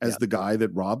face as the guy that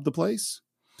robbed the place?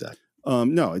 Exactly.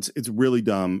 No, it's really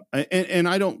dumb. And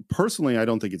I don't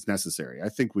think it's necessary. I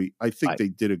think they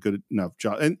did a good enough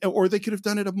job. Or they could have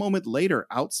done it a moment later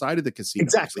outside of the casino.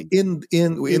 Exactly. In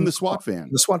the SWAT van.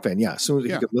 The SWAT van, yeah. As soon as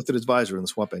he lifted his visor in the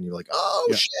SWAT van, you're like, oh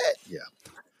shit. Yeah.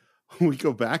 We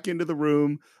go back into the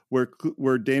room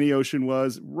where Danny Ocean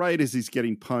was right as he's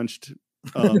getting punched.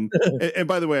 And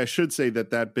by the way, I should say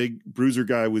that big bruiser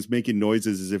guy was making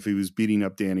noises as if he was beating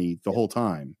up Danny the whole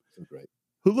time. Right.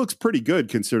 Who looks pretty good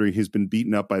considering he's been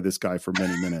beaten up by this guy for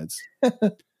many minutes. Do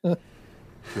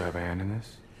you have a hand in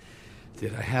this?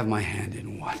 Did I have my hand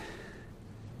in what?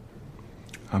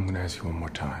 I'm going to ask you one more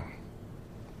time.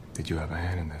 Did you have a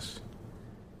hand in this?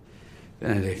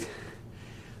 Benedict,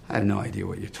 I have no idea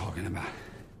what you're talking about.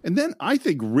 And then I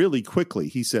think really quickly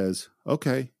he says,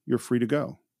 okay, you're free to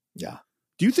go. Yeah.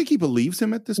 Do you think he believes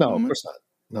him at this moment? No, of course not.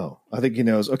 No, I think he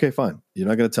knows, okay, fine. You're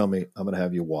not going to tell me. I'm going to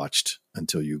have you watched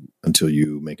until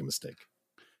you make a mistake.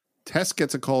 Tess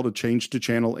gets a call to change to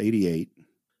channel 88.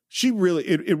 She really,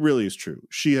 it really is true.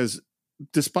 She has,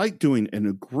 despite doing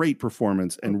a great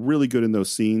performance and really good in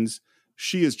those scenes,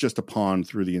 she is just a pawn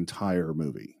through the entire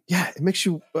movie. Yeah, it makes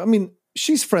you, I mean,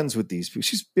 she's friends with these people.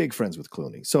 She's big friends with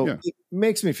Clooney. So it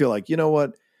makes me feel like, you know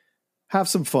what? Have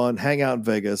some fun, hang out in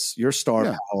Vegas, your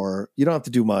star power. You don't have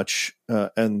to do much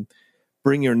and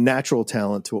bring your natural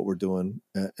talent to what we're doing.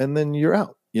 And then you're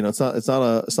out. You know, it's not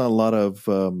a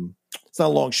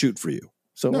long shoot for you.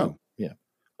 So no.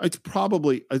 It's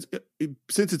probably,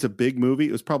 since it's a big movie,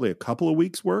 it was probably a couple of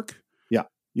weeks work. Yeah.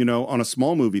 You know, on a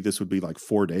small movie, this would be like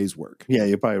 4 days work. Yeah,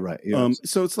 you're probably right.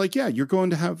 So it's like, you're going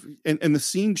to have, and the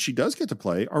scenes she does get to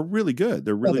play are really good.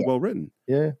 They're really well written.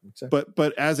 Yeah, exactly.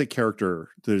 But as a character,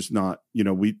 there's not,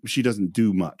 she doesn't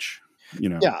do much,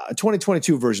 Yeah, a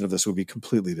 2022 version of this would be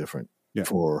completely different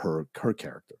for her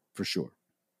character, for sure.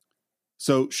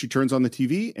 So she turns on the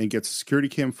TV and gets security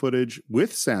cam footage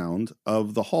with sound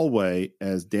of the hallway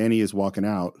as Danny is walking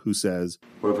out, who says,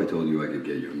 What if I told you I could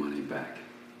get your money back?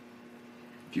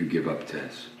 If you give up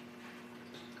Tess,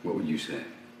 what would you say?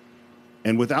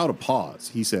 And without a pause,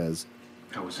 he says,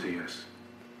 I would say yes.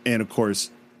 And of course,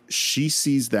 she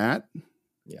sees that,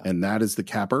 and that is the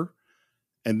capper.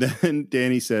 And then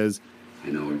Danny says, I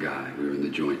know a guy. We were in the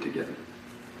joint together.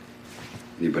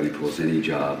 Anybody pulls any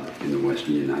job in the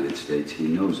Western United States, he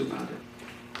knows about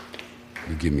it.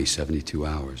 You give me 72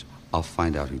 hours, I'll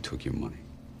find out who took your money.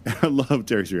 I love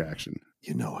Terry's reaction.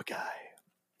 You know a guy.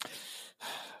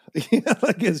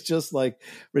 Like it's just like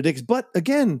ridiculous. But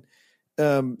again,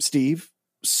 Steve,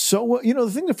 so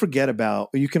the thing you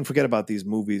can forget about these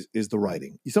movies is the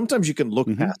writing. Sometimes you can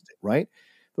look past it, right?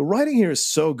 The writing here is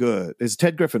so good. It's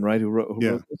Ted Griffin, right? Who wrote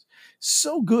this?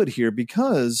 So good here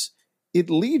because it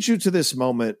leads you to this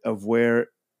moment of where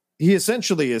he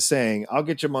essentially is saying, I'll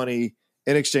get your money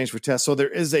in exchange for Tess. So there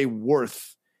is a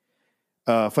worth,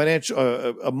 a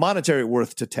monetary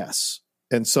worth to Tess.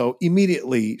 And so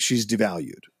immediately she's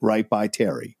devalued, right, by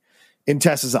Terry in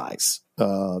Tess's eyes,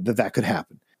 that could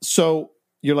happen. So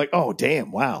you're like, oh,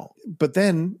 damn, wow. But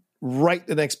then right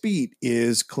the next beat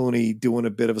is Clooney doing a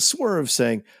bit of a swerve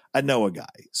saying, I know a guy.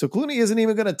 So Clooney isn't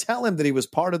even going to tell him that he was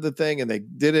part of the thing and they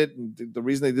did it. And the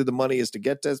reason they did the money is to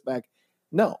get Tess back.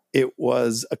 No, it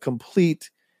was a complete,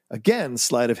 again,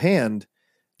 sleight of hand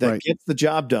that gets the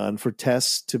job done for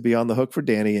Tess to be on the hook for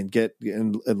Danny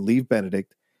and leave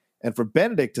Benedict. And for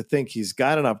Benedict to think he's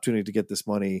got an opportunity to get this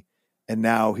money, and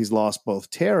now he's lost both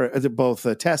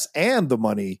Tess and the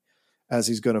money, as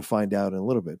he's going to find out in a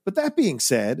little bit. But that being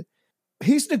said,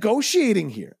 he's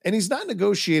negotiating here, and he's not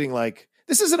negotiating like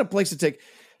this isn't a place to take.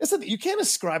 You can't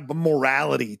ascribe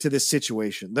morality to this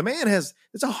situation. The man it's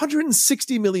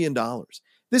 $160 million.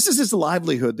 This is his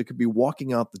livelihood that could be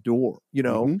walking out the door,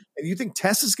 And you think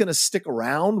Tess is going to stick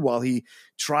around while he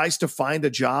tries to find a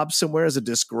job somewhere as a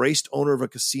disgraced owner of a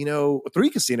casino, 3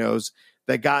 casinos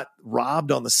that got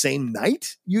robbed on the same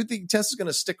night? You think Tess is going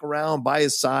to stick around by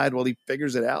his side while he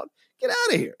figures it out? Get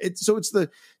out of here.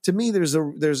 To me, there's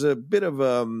a bit of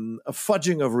a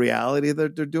fudging of reality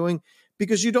that they're doing,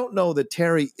 because you don't know that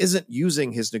Terry isn't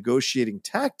using his negotiating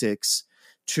tactics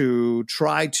to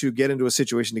try to get into a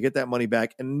situation to get that money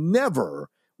back, and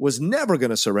was never going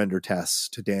to surrender Tess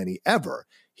to Danny ever.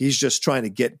 He's just trying to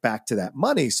get back to that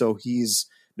money. So he's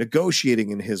negotiating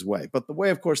in his way. But the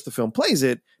way, of course, the film plays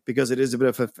it, because it is a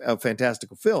bit of a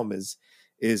fantastical film, is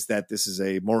that this is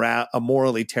a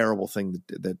morally terrible thing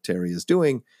that Terry is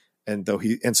doing. And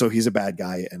so he's a bad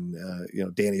guy, and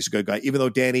Danny's a good guy, even though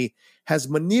Danny has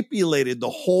manipulated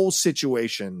the whole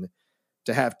situation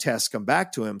to have Tess come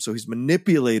back to him. So he's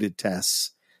manipulated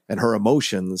Tess and her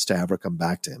emotions to have her come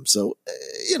back to him. So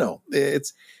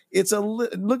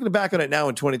looking back on it now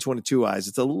in 2022 eyes,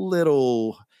 it's a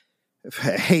little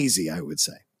hazy, I would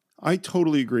say. I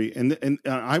totally agree. And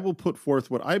I will put forth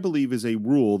what I believe is a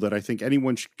rule that I think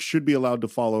anyone should be allowed to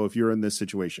follow if you're in this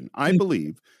situation. I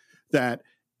believe that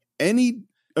any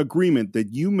agreement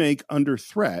that you make under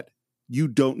threat, you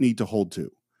don't need to hold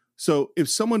to. So if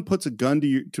someone puts a gun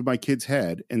to my kid's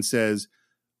head and says,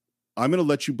 I'm going to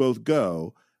let you both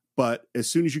go, but as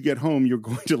soon as you get home, you're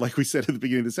going to, like we said at the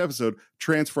beginning of this episode,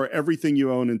 transfer everything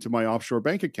you own into my offshore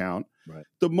bank account. Right.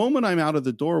 The moment I'm out of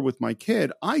the door with my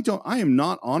kid, I am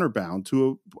not honor bound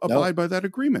to abide by that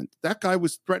agreement. That guy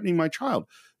was threatening my child.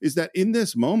 Is that in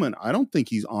this moment, I don't think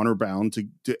he's honor bound to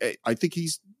I think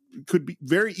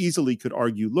very easily could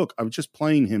argue, look, I was just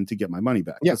playing him to get my money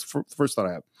back. Yeah. That's the first thought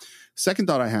I have. Second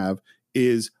thought I have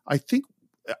is I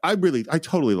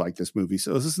totally like this movie.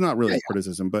 So this is not really a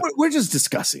criticism, but we're just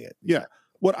discussing it. Yeah.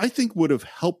 What I think would have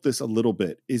helped this a little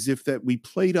bit is if that we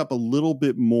played up a little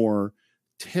bit more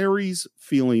Terry's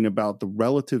feeling about the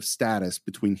relative status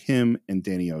between him and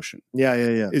Danny Ocean. Yeah.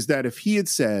 Is that if he had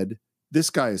said, this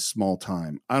guy is small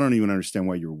time, I don't even understand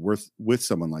why you're with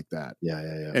someone like that. Yeah.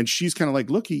 And she's kind of like,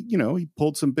 look, he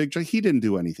pulled some big, he didn't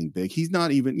do anything big. He's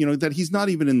not even, that he's not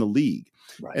even in the league.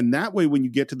 Right. And that way, when you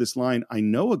get to this line, I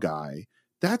know a guy,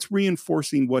 that's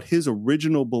reinforcing what his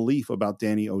original belief about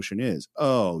Danny Ocean is.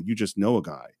 Oh, you just know a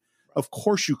guy. Right. Of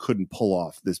course you couldn't pull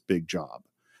off this big job.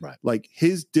 Right. Like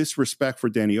his disrespect for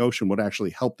Danny Ocean would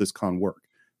actually help this con work.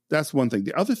 That's one thing.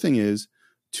 The other thing is,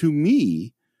 to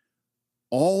me,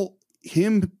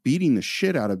 him beating the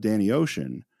shit out of Danny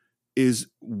Ocean is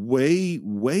way,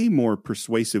 way more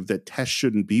persuasive that Tess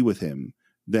shouldn't be with him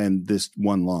than this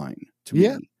one line to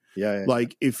me. Yeah.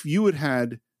 Like if you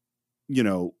had,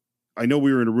 I know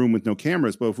we were in a room with no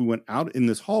cameras, but if we went out in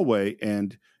this hallway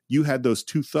and you had those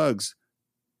 2 thugs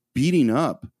beating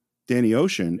up Danny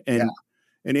Ocean and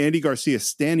Andy Garcia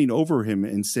standing over him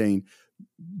and saying,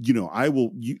 I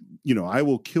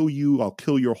will kill you. I'll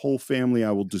kill your whole family.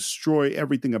 I will destroy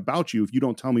everything about you if you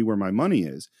don't tell me where my money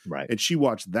is. Right. And she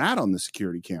watched that on the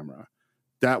security camera.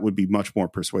 That would be much more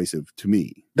persuasive to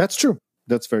me. That's true.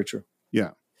 That's very true.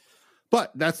 Yeah.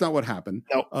 But that's not what happened.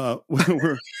 No.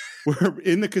 We're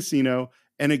in the casino.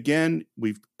 And again,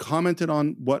 we've commented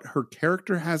on what her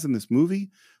character has in this movie,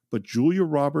 but Julia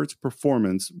Roberts'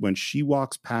 performance when she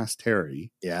walks past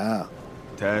Terry. Yeah.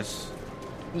 Tess.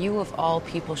 You of all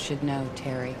people should know,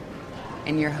 Terry.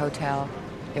 In your hotel,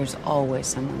 there's always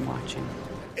someone watching.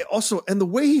 Also, and the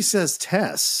way he says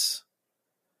Tess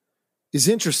is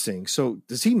interesting. So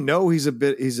does he know he's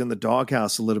in the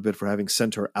doghouse a little bit for having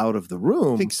sent her out of the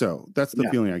room? I think so. That's the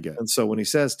feeling I get. And so when he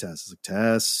says Tess, it's like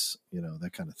Tess,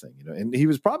 that kind of thing, and he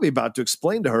was probably about to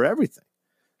explain to her everything.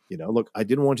 Look, I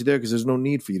didn't want you there because there's no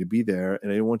need for you to be there. And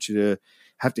I didn't want you to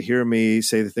have to hear me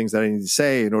say the things that I need to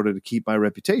say in order to keep my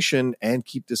reputation and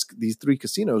keep these 3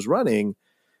 casinos running.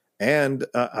 And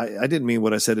I didn't mean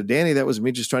what I said to Danny. That was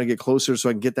me just trying to get closer so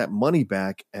I can get that money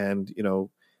back. And,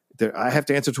 I have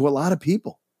to answer to a lot of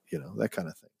people, that kind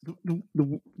of thing.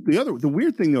 The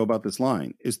weird thing, though, about this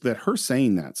line is that her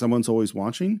saying that someone's always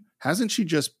watching, hasn't she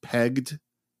just pegged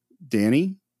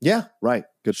Danny? Yeah, right.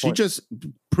 Good point. She just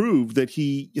proved that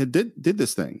he did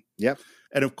this thing. Yep.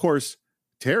 And of course,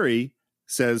 Terry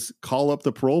says, call up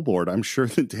the parole board. I'm sure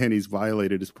that Danny's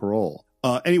violated his parole.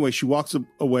 Anyway, she walks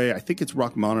away. I think it's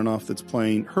Rachmaninoff that's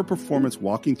playing. Her performance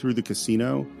walking through the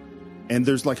casino And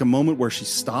there's like a moment where she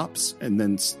stops and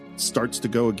then starts to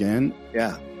go again.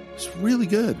 Yeah. It's really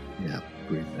good. Yeah,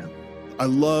 agreed, man. I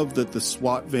love that the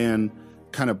SWAT van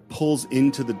kind of pulls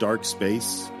into the dark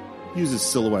space, uses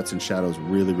silhouettes and shadows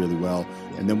really, really well.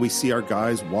 And then we see our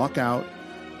guys walk out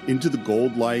into the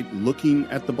gold light, looking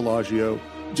at the Bellagio,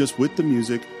 just with the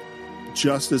music,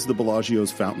 just as the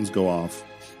Bellagio's fountains go off.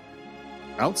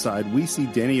 Outside, we see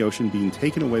Danny Ocean being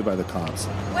taken away by the cops.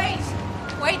 Wait,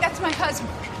 that's my husband.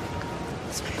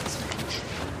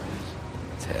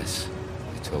 Tess,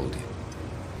 I told you.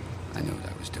 I knew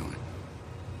what I was doing.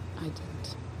 I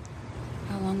didn't.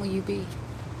 How long will you be?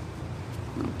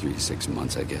 3 to 6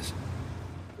 months, I guess.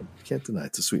 Can't deny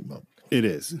it's a sweet moment. It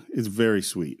is. It's very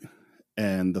sweet.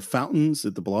 And the fountains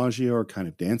at the Bellagio are kind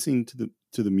of dancing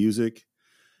to the music.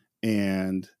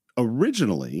 And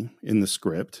originally in the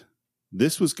script,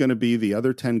 this was going to be the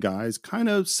other 10 guys kind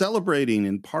of celebrating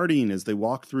and partying as they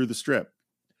walk through the strip.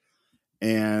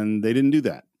 And they didn't do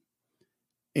that.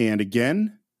 And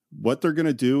again, what they're going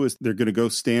to do is they're going to go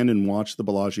stand and watch the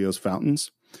Bellagio's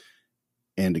fountains.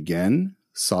 And again,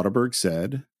 Soderbergh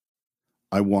said,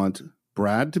 I want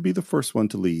Brad to be the first one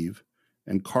to leave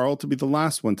and Carl to be the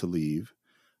last one to leave.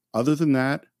 Other than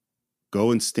that, go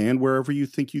and stand wherever you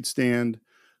think you'd stand,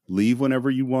 leave whenever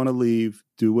you want to leave,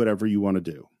 do whatever you want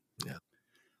to do. Yeah.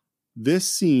 This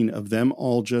scene of them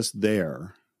all just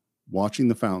there, watching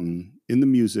the fountain, in the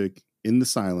music, in the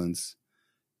silence,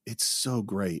 it's so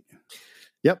great.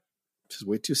 Yep. Just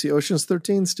wait till you see Ocean's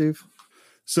 13, Steve.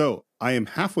 So I am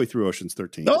halfway through Ocean's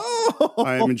 13. Oh!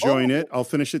 I am enjoying it. I'll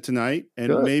finish it tonight. And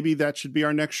Good. Maybe that should be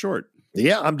our next short.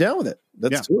 Yeah, I'm down with it.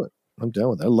 Let's do it. I'm down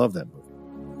with it. I love that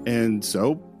movie. And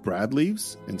so Brad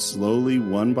leaves, and slowly,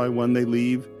 one by one, they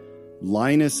leave.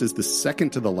 Linus is the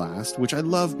second to the last, which I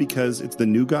love because it's the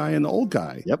new guy and the old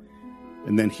guy. Yep.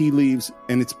 And then he leaves,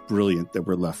 and it's brilliant that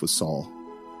we're left with Saul.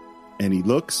 And he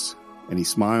looks, and he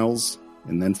smiles,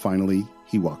 and then finally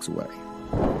he walks away.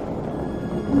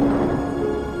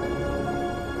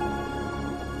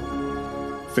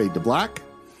 Fade to black.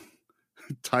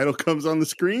 Title comes on the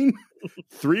screen.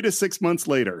 3 to 6 months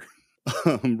later,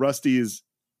 Rusty is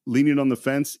leaning on the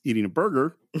fence, eating a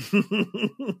burger.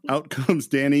 Out comes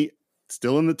Danny,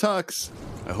 still in the tux.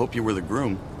 I hope you were the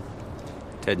groom.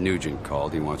 Ted Nugent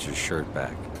called. He wants his shirt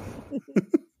back.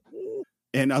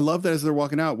 And I love that as they're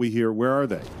walking out, we hear, where are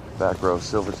they? Back row,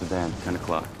 silver sedan, 10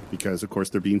 o'clock. Because, of course,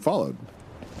 they're being followed.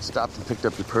 Stopped and picked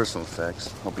up your personal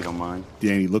effects. Hope you don't mind.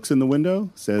 Danny looks in the window,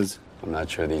 says, I'm not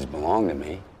sure these belong to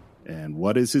me. And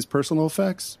what is his personal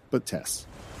effects but Tess?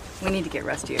 We need to get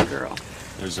Rusty a girl.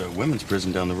 There's a women's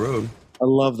prison down the road. I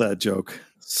love that joke.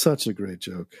 Such a great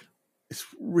joke. It's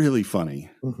really funny.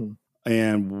 Mm-hmm.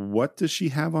 And what does she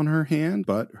have on her hand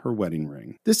but her wedding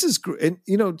ring? This is great. And,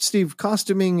 you know, Steve,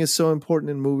 costuming is so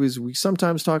important in movies. We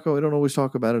sometimes talk about, we don't always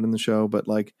talk about it in the show, but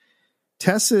like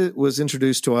Tessa was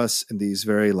introduced to us in these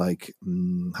very like,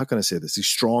 how can I say this? These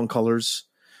strong colors,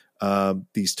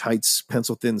 these tights,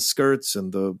 pencil thin skirts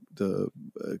and the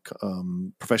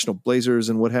professional blazers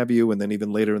and what have you. And then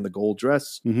even later in the gold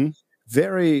dress,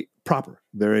 very proper,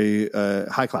 very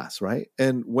high class, right?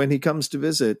 And when he comes to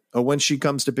visit, or when she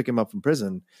comes to pick him up from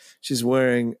prison, she's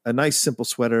wearing a nice simple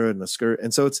sweater and a skirt.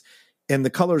 And so and the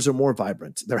colors are more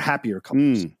vibrant. They're happier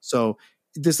colors. So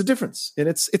there's a difference. And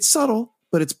it's subtle,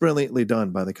 but it's brilliantly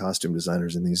done by the costume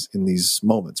designers in these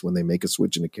moments when they make a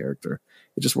switch in a character.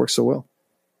 It just works so well.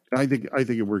 I think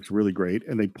it works really great.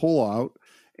 And they pull out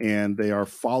and they are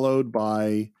followed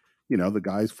by, the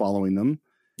guys following them.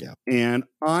 Yeah. And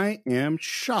I am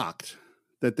shocked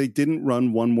that they didn't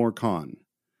run one more con.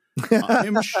 I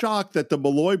am shocked that the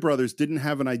Malloy brothers didn't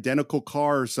have an identical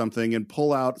car or something and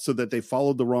pull out so that they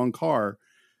followed the wrong car.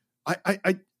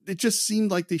 It just seemed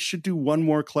like they should do one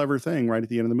more clever thing right at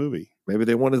the end of the movie. Maybe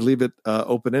they wanted to leave it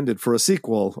open-ended for a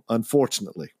sequel,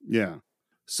 unfortunately. Yeah.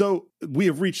 So we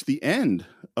have reached the end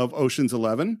of Ocean's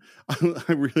 11.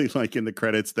 I really like in the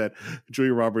credits that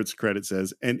Julia Roberts' credit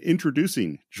says, and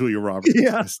introducing Julia Roberts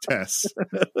as Tess.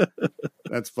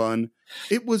 That's fun.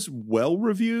 It was well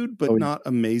reviewed, but not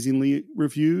amazingly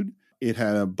reviewed. It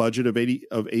had a budget of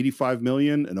 $85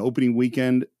 million. An opening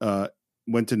weekend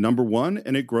went to number 1,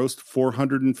 and it grossed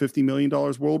 $450 million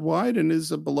worldwide and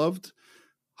is a beloved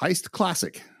heist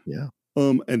classic. Yeah.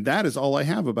 And that is all I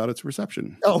have about its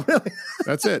reception. Oh, really?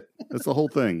 That's it. That's the whole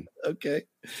thing. Okay.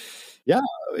 Yeah,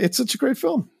 it's such a great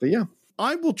film. But yeah.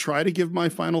 I will try to give my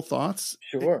final thoughts.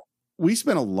 Sure. We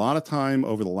spent a lot of time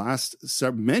over the last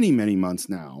many, many months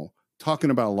now talking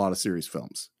about a lot of serious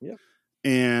films. Yeah.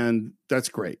 And that's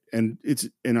great. And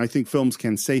I think films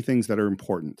can say things that are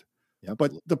important. Yep.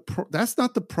 But that's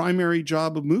not the primary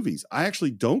job of movies. I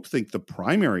actually don't think the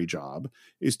primary job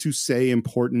is to say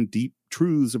important, deep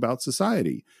truths about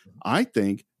society. I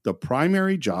think the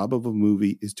primary job of a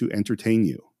movie is to entertain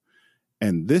you.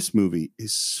 And this movie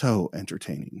is so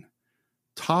entertaining.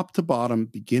 Top to bottom,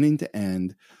 beginning to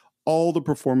end. All the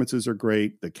performances are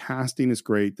great. The casting is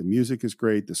great. The music is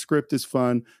great. The script is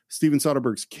fun. Steven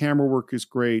Soderbergh's camera work is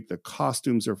great. The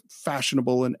costumes are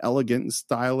fashionable and elegant and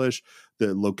stylish.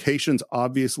 The locations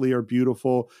obviously are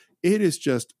beautiful. It is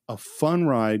just a fun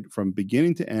ride from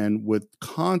beginning to end with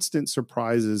constant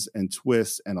surprises and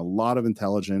twists and a lot of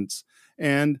intelligence.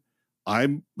 And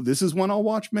this is one I'll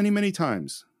watch many, many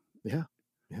times. Yeah.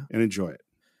 And enjoy it.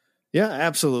 Yeah,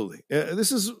 absolutely.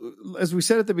 This is, as we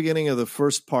said at the beginning of the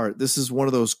first part, this is one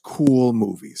of those cool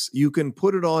movies. You can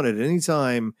put it on at any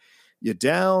time you're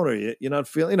down or you're not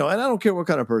feeling, and I don't care what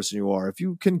kind of person you are. If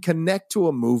you can connect to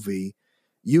a movie,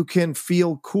 you can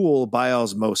feel cool by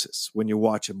osmosis when you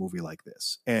watch a movie like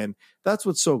this. And that's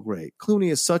what's so great. Clooney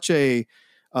is such a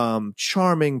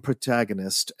charming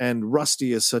protagonist, and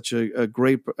Rusty is such a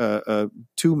great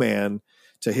two-man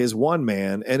to his one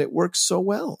man, and it works so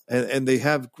well. And they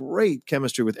have great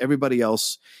chemistry with everybody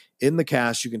else in the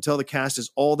cast. You can tell the cast is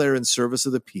all there in service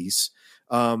of the piece.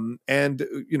 And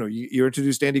you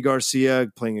introduced Andy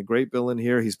Garcia playing a great villain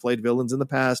here. He's played villains in the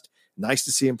past. Nice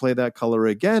to see him play that color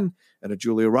again. And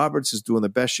Julia Roberts is doing the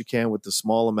best she can with the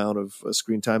small amount of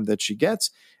screen time that she gets,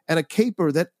 and a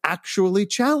caper that actually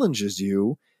challenges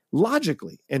you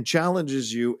logically and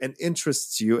challenges you and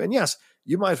interests you. And yes,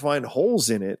 you might find holes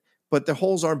in it, but the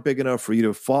holes aren't big enough for you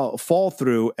to fall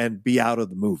through and be out of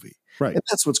the movie. Right. And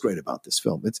that's what's great about this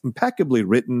film. It's impeccably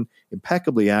written,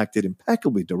 impeccably acted,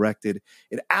 impeccably directed.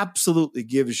 It absolutely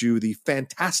gives you the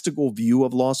fantastical view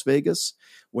of Las Vegas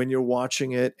when you're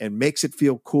watching it and makes it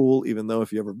feel cool, even though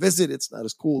if you ever visit, it's not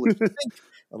as cool as you think,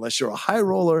 unless you're a high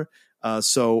roller.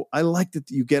 So I like that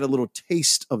you get a little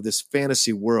taste of this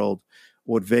fantasy world,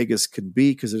 what Vegas can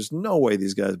be, because there's no way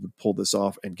these guys would pull this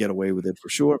off and get away with it for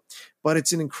sure. But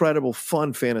it's an incredible,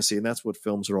 fun fantasy, and that's what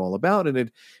films are all about. And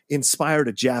it inspired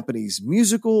a Japanese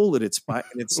musical. It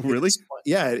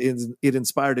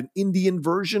inspired an Indian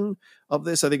version of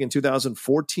this, I think, in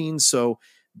 2014. So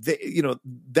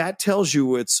that tells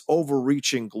you its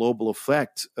overreaching global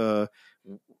effect, that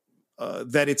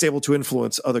it's able to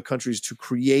influence other countries to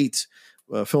create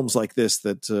films like this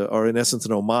that are in essence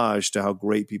an homage to how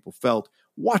great people felt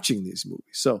watching these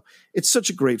movies. So it's such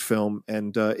a great film,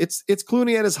 and it's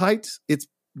Clooney at his height. It's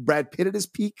Brad Pitt at his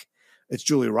peak. It's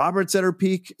Julia Roberts at her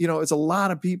peak. It's a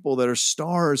lot of people that are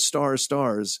stars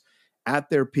at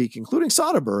their peak, including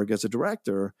Soderbergh as a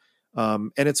director.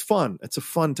 And it's fun. It's a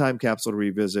fun time capsule to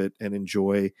revisit and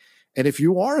enjoy. And if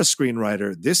you are a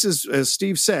screenwriter, this is, as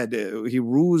Steve said, he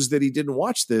rues that he didn't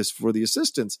watch this for the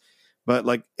assistants. But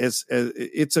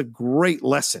it's a great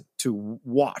lesson to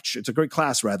watch. It's a great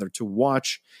class, rather, to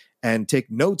watch and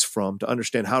take notes from to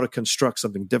understand how to construct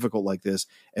something difficult like this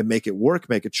and make it work,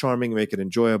 make it charming, make it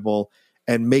enjoyable,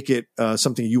 and make it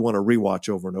something you want to rewatch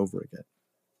over and over again.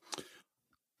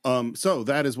 So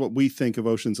that is what we think of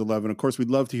Ocean's 11. Of course, we'd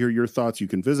love to hear your thoughts. You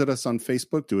can visit us on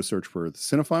Facebook, do a search for the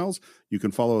Cinephiles. You can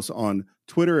follow us on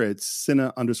Twitter at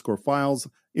Cine_Files,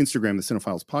 Instagram, the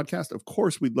Cinephiles Podcast. Of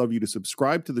course, we'd love you to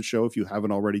subscribe to the show if you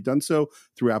haven't already done so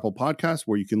through Apple Podcasts,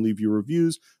 where you can leave your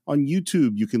reviews. On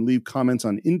YouTube, you can leave comments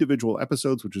on individual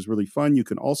episodes, which is really fun. You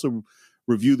can also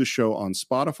review the show on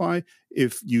Spotify.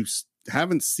 If you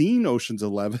haven't seen Ocean's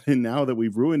 11 and now that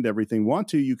we've ruined everything,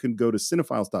 you can go to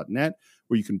cinephiles.net,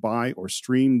 where you can buy or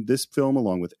stream this film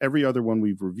along with every other one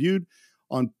we've reviewed.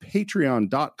 On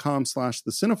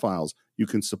patreon.com/thecинephiles, you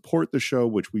can support the show,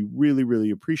 which we really, really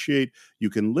appreciate. You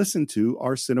can listen to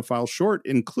our Cinephile short,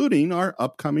 including our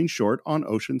upcoming short on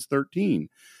Ocean's 13.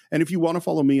 And if you want to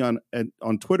follow me on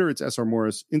Twitter, it's SR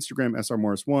Morris, Instagram, SR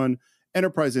Morris1,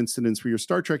 Enterprise Incidents for your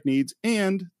Star Trek needs.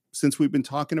 And since we've been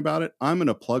talking about it, I'm going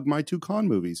to plug my two Con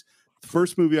movies. The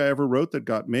first movie I ever wrote that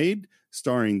got made,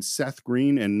 starring Seth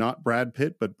Green and not Brad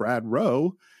Pitt, but Brad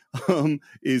Rowe,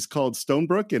 is called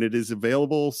Stonebrook, and it is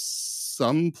available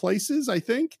some places, I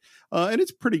think, and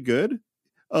it's pretty good.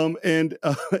 And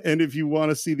if you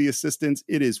want to see The Assistants,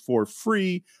 it is for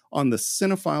free on the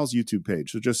Cinephiles YouTube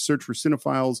page. So just search for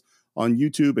Cinephiles on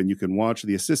YouTube, and you can watch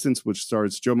The Assistants, which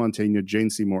stars Joe Mantegna, Jane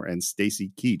Seymour, and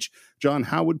Stacy Keach. John,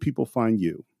 how would people find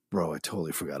you? Bro, I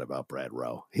totally forgot about Brad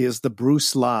Rowe. He is the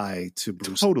Bruce Lee to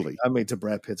Bruce Lee. I mean, to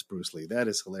Brad Pitt's Bruce Lee. That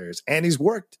is hilarious. And he's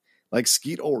worked like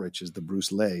Skeet Ulrich is the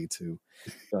Bruce Lee to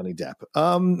Johnny Depp.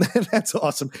 That's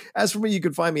awesome. As for me, you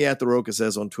can find me at The Rocha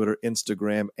Says on Twitter,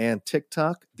 Instagram, and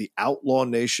TikTok. The Outlaw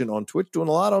Nation on Twitch. Doing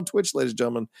a lot on Twitch, ladies and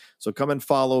gentlemen. So come and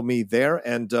follow me there.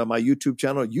 And my YouTube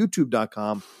channel,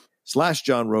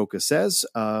 youtube.com/John Rocha Says.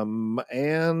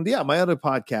 And yeah, my other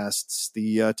podcasts,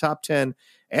 the Top 10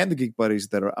 and the Geek Buddies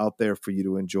that are out there for you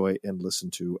to enjoy and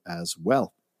listen to as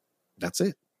well. That's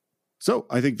it. So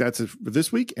I think that's it for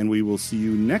this week, and we will see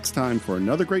you next time for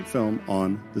another great film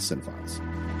on The Cinephiles.